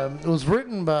it was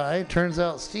written by, turns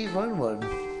out, Steve Winwood.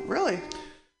 Really?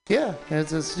 Yeah,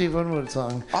 it's a Steve Winwood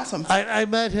song. Awesome. I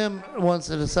met him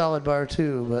once at a salad bar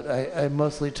too, but I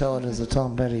mostly tell it as a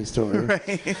Tom Petty story.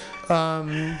 Right.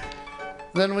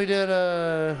 Then we did.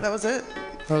 That was it.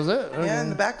 That was it. Okay. Yeah, in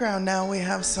the background now we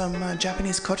have some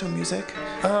Japanese koto music.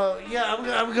 Yeah,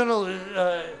 I'm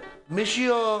gonna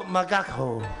Michio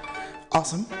Magako.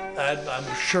 Awesome. I'm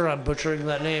sure I'm butchering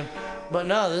that name. But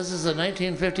no, this is a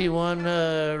 1951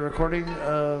 recording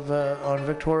of on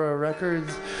Victoria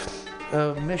Records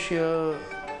of Michio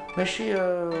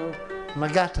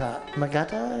Magata.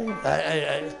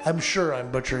 I'm sure I'm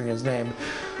butchering his name,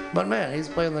 but man, he's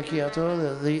playing the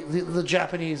Kyoto, the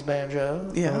Japanese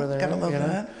banjo. Yeah, over there, gotta love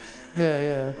that.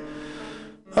 Yeah.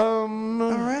 All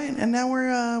right, and now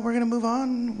we're gonna move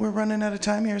on. We're running out of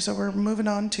time here, so we're moving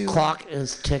on to. Clock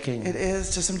is ticking. It is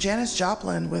to some Janis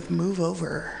Joplin with "Move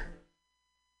Over."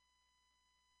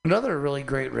 Another really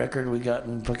great record we got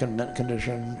in fucking mint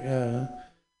condition. Yeah.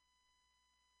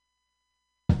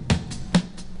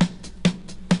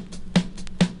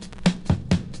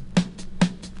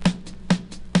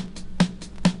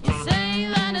 You say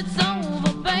that it's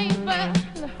over, baby.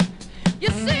 You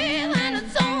say that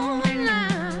it's over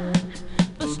now.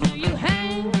 But still you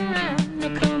hang around.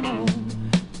 Now come on,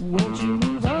 won't you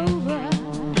move over?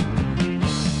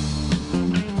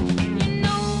 You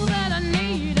know that I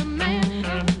need a man.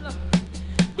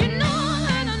 You know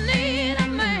that I need a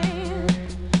man.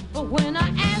 But when I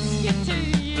ask you to,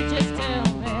 you just tell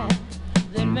me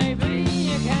that maybe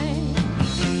you can.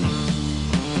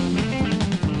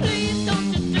 Please don't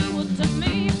you do it to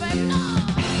me, baby. No.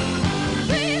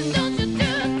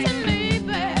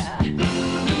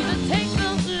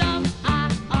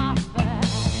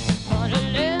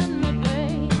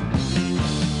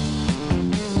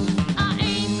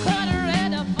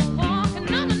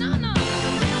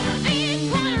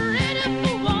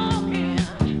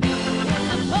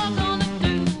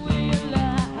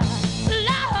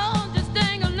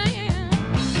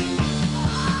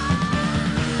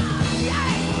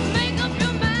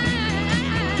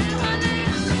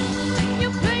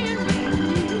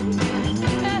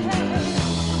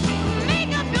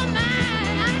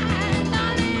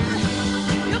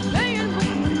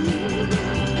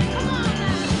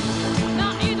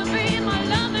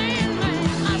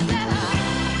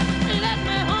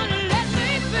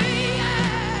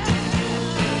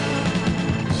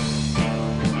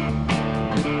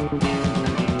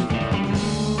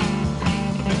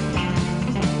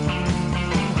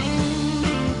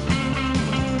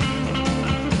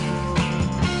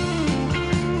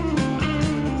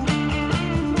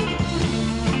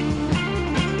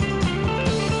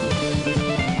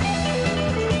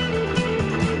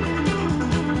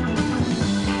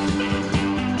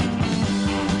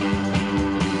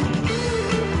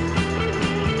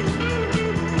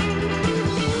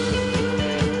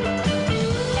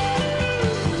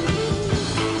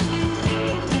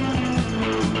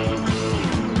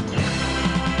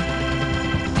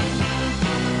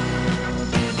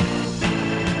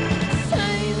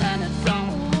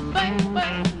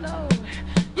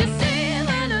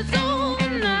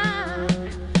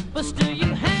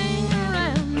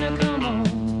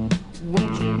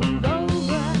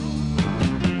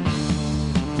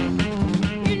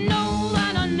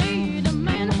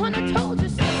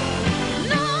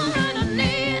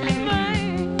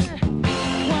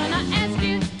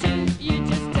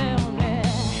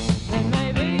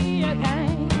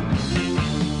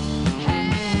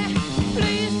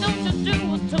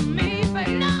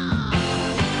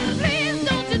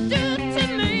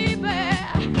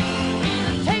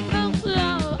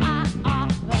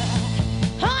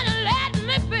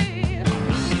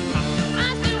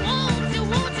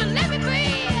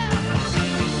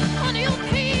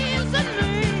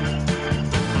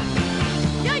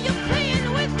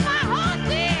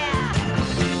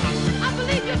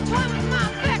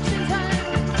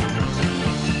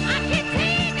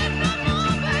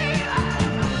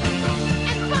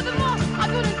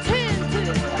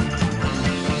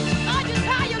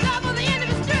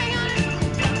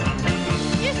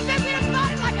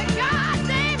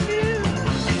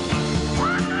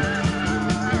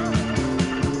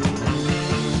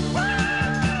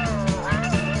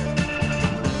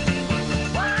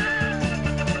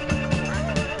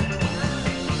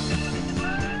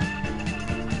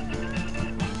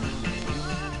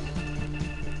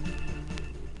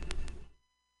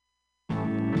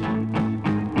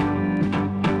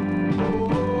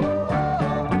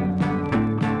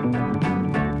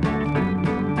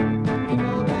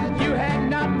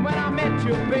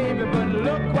 you, baby, but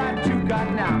look what you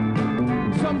got now.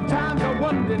 Sometimes I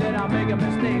wonder that I make a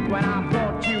mistake when I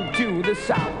brought you to the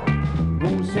South.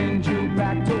 Won't send you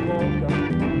back to Walker.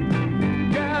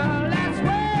 Girl, that's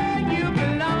where you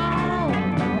belong.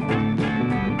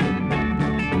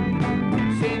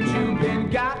 Since you've been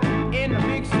got in the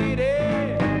big city,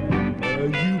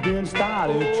 you've been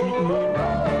started treating me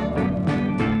wrong.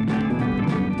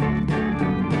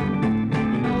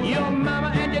 Your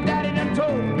mama and your daddy done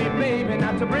told me, baby,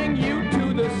 not to bring you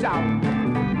to the South.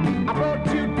 I brought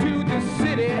you to the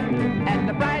city, and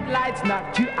the bright lights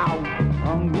knocked you out.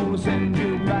 I'm gonna send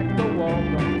you back to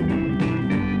Walker.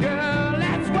 Girl,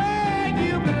 that's where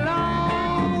you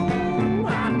belong.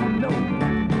 I know.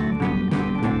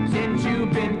 Since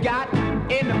you've been got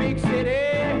in the big city,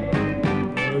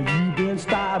 you've been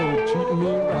started treating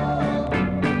me wrong.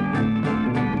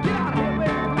 Get out of here,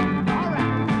 baby. All right.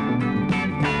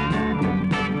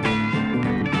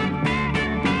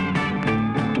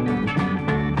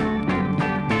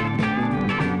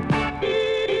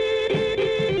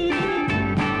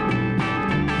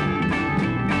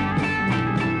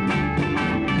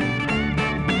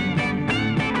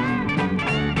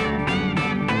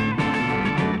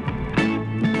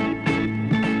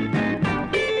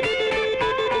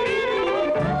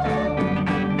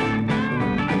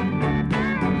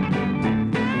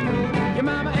 Your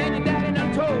mama and your daddy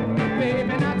done told me,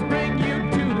 baby, not to bring you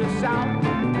to the South.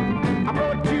 I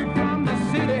brought you from the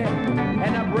city,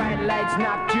 and the bright lights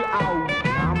knocked you out.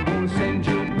 I'm gonna send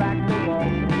you back to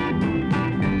Walker.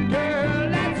 Girl,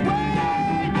 that's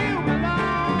where you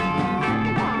belong.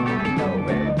 I know,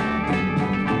 baby.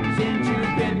 Since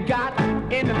you've been got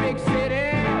in the big city,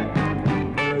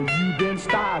 you've been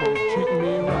started treating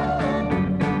me wrong.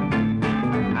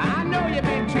 I know you've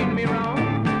been treating me wrong.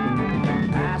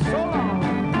 So long.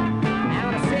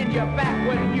 I'm gonna send you back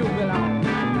where you belong.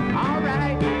 All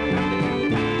right.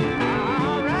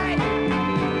 All right.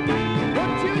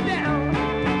 Put you down.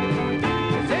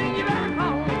 Send you back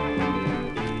home.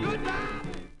 Goodbye.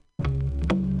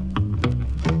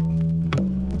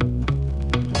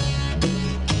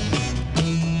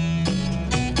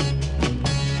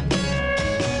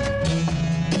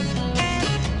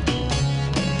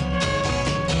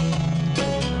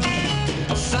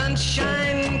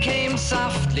 Sunshine came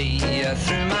softly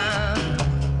through my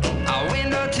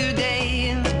window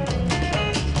today.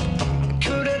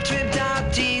 Could have tripped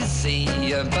out easy,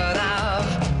 but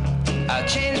I've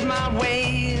changed my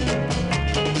way.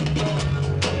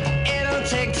 It'll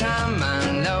take time,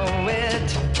 I know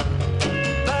it,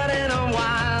 but in a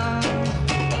while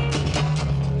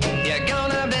you're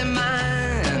gonna be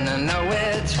mine, I know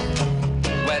it.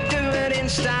 We'll do it in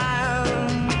style.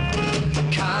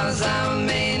 'Cause I've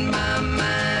made my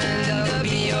mind up,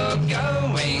 you're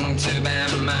going to be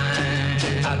mine.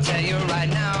 I'll tell you right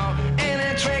now, ain't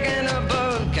a trick in a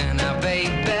book, and a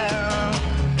baby,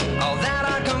 all that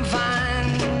I can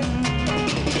find.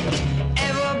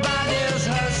 Everybody's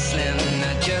hustling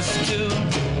just to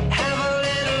have a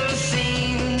little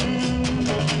scene.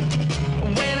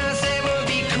 When I say we'll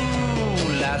be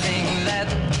cool, I think that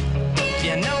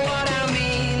you know what I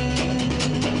mean.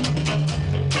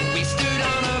 We stood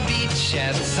on a beach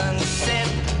at sunset.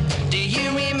 Do you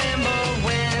remember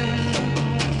when?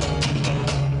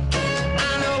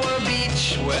 I know a beach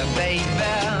where,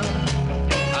 baby,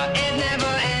 it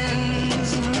never ends.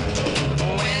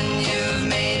 When you've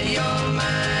made your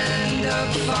mind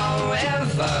up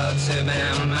forever to be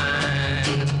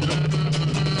mine,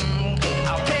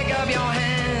 I'll pick up your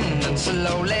hand and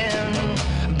slowly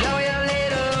blow your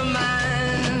little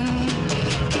mind.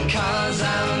 'Cause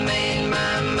I've made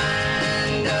my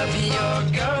mind up, you're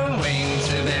going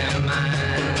to be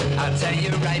mine. I'll tell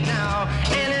you right now,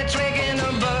 ain't a trick in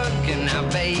a book, and now,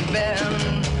 baby,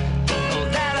 all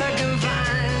that I can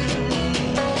find.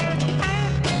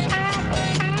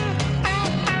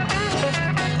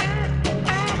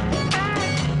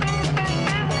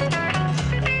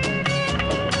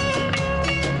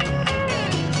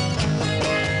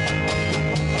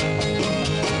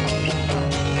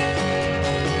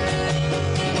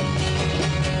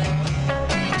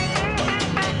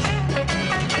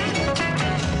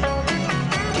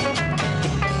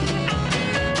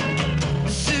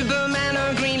 Superman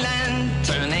or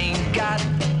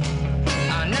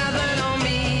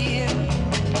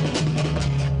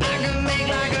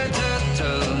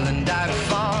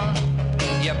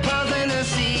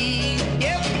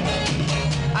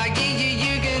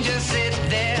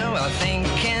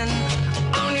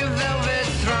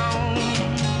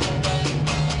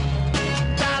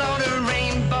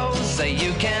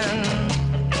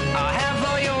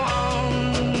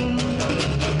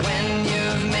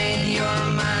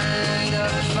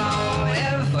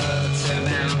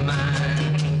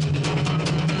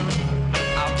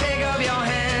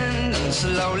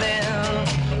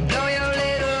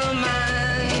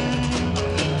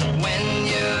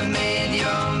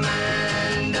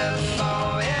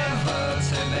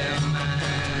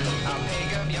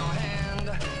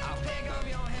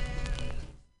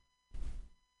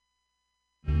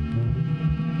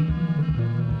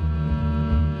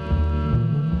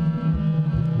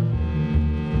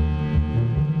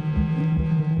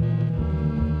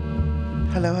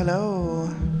Hello, hello.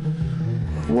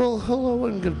 Well, hello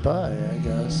and goodbye, I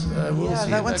guess. We'll Yeah,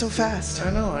 see that you went so next fast.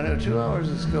 week. I know. 2 hours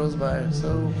just goes by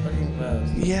so fucking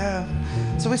fast. Yeah.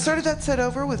 So we started that set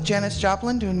over with Janis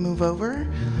Joplin doing Move Over.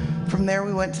 From there,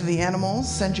 we went to The Animals,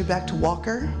 Send You Back to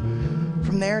Walker.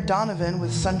 From there, Donovan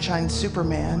with Sunshine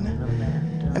Superman.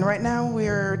 And right now,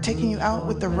 we're taking you out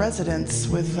with The Residents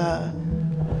with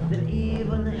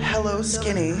Hello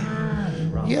Skinny.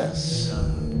 Yes.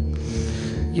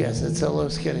 Yes, it's Hello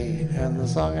Skinny, and the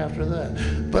song after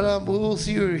that. But we'll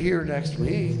see you here next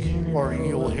week, or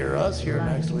you'll hear us here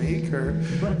next week, or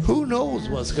who knows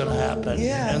what's going to happen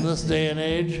in this day and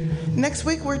age. Next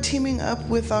week, we're teaming up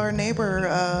with our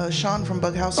neighbor, Sean from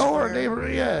Bughouse Oh, Square. our neighbor,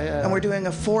 yeah. And we're doing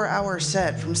a 4-hour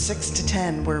set from 6 to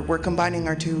 10. We're combining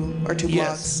our two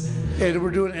blocks. And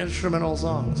we're doing instrumental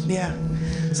songs. Yeah.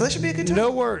 So that should be a good time.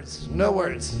 No words.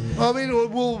 I mean,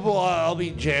 I'll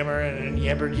be jammering and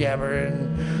yabber and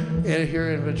here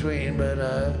in between, but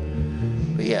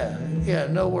yeah,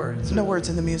 no words. No words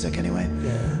in the music anyway.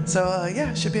 Yeah. So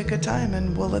it should be a good time,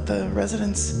 and we'll let the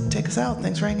residents take us out.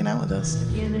 Thanks for hanging out with us.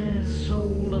 Skinny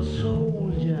soul a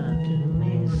soldier to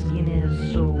me,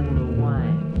 skinny soul a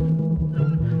wife,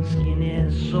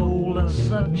 skinny soul a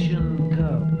suction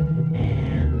cup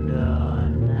and a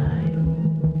knife.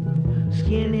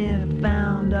 Skinny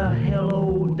found a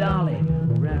Hello Dolly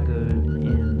record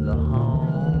in the hall.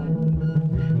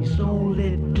 He sold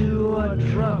it to a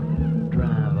truck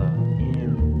driver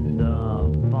in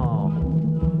the fall.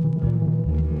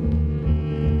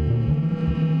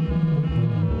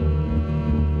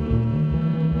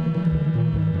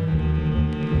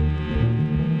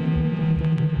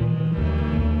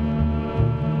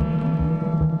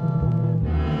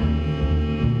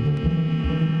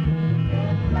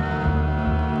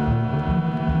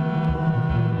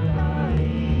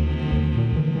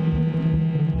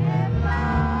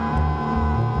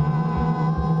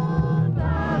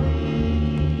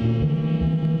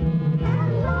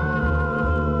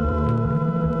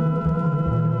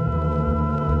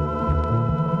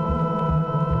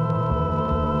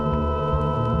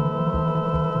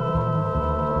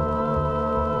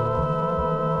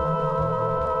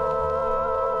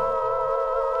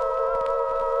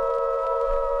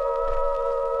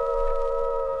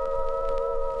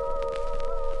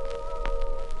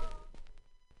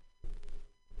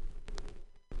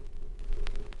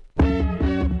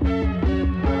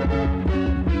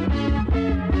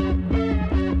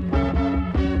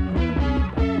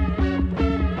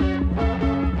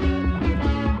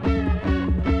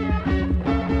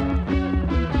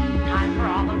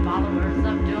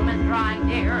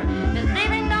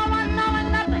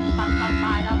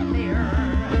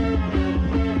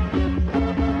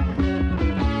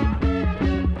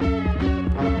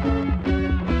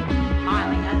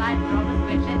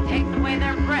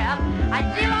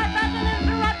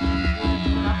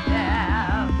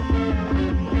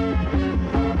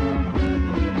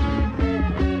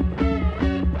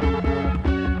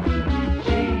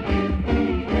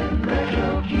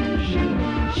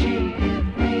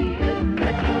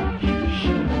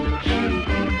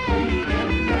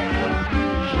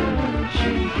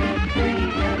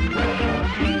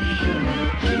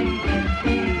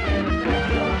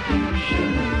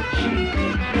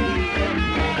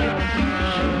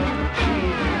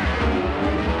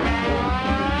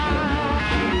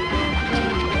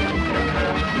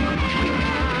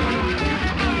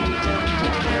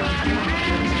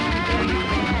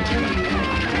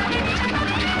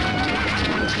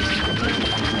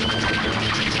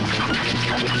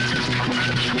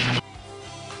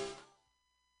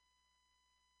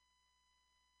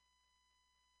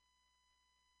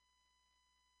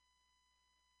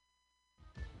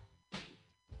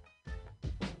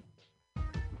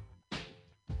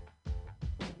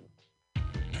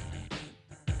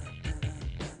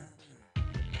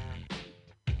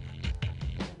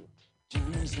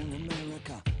 in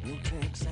America will take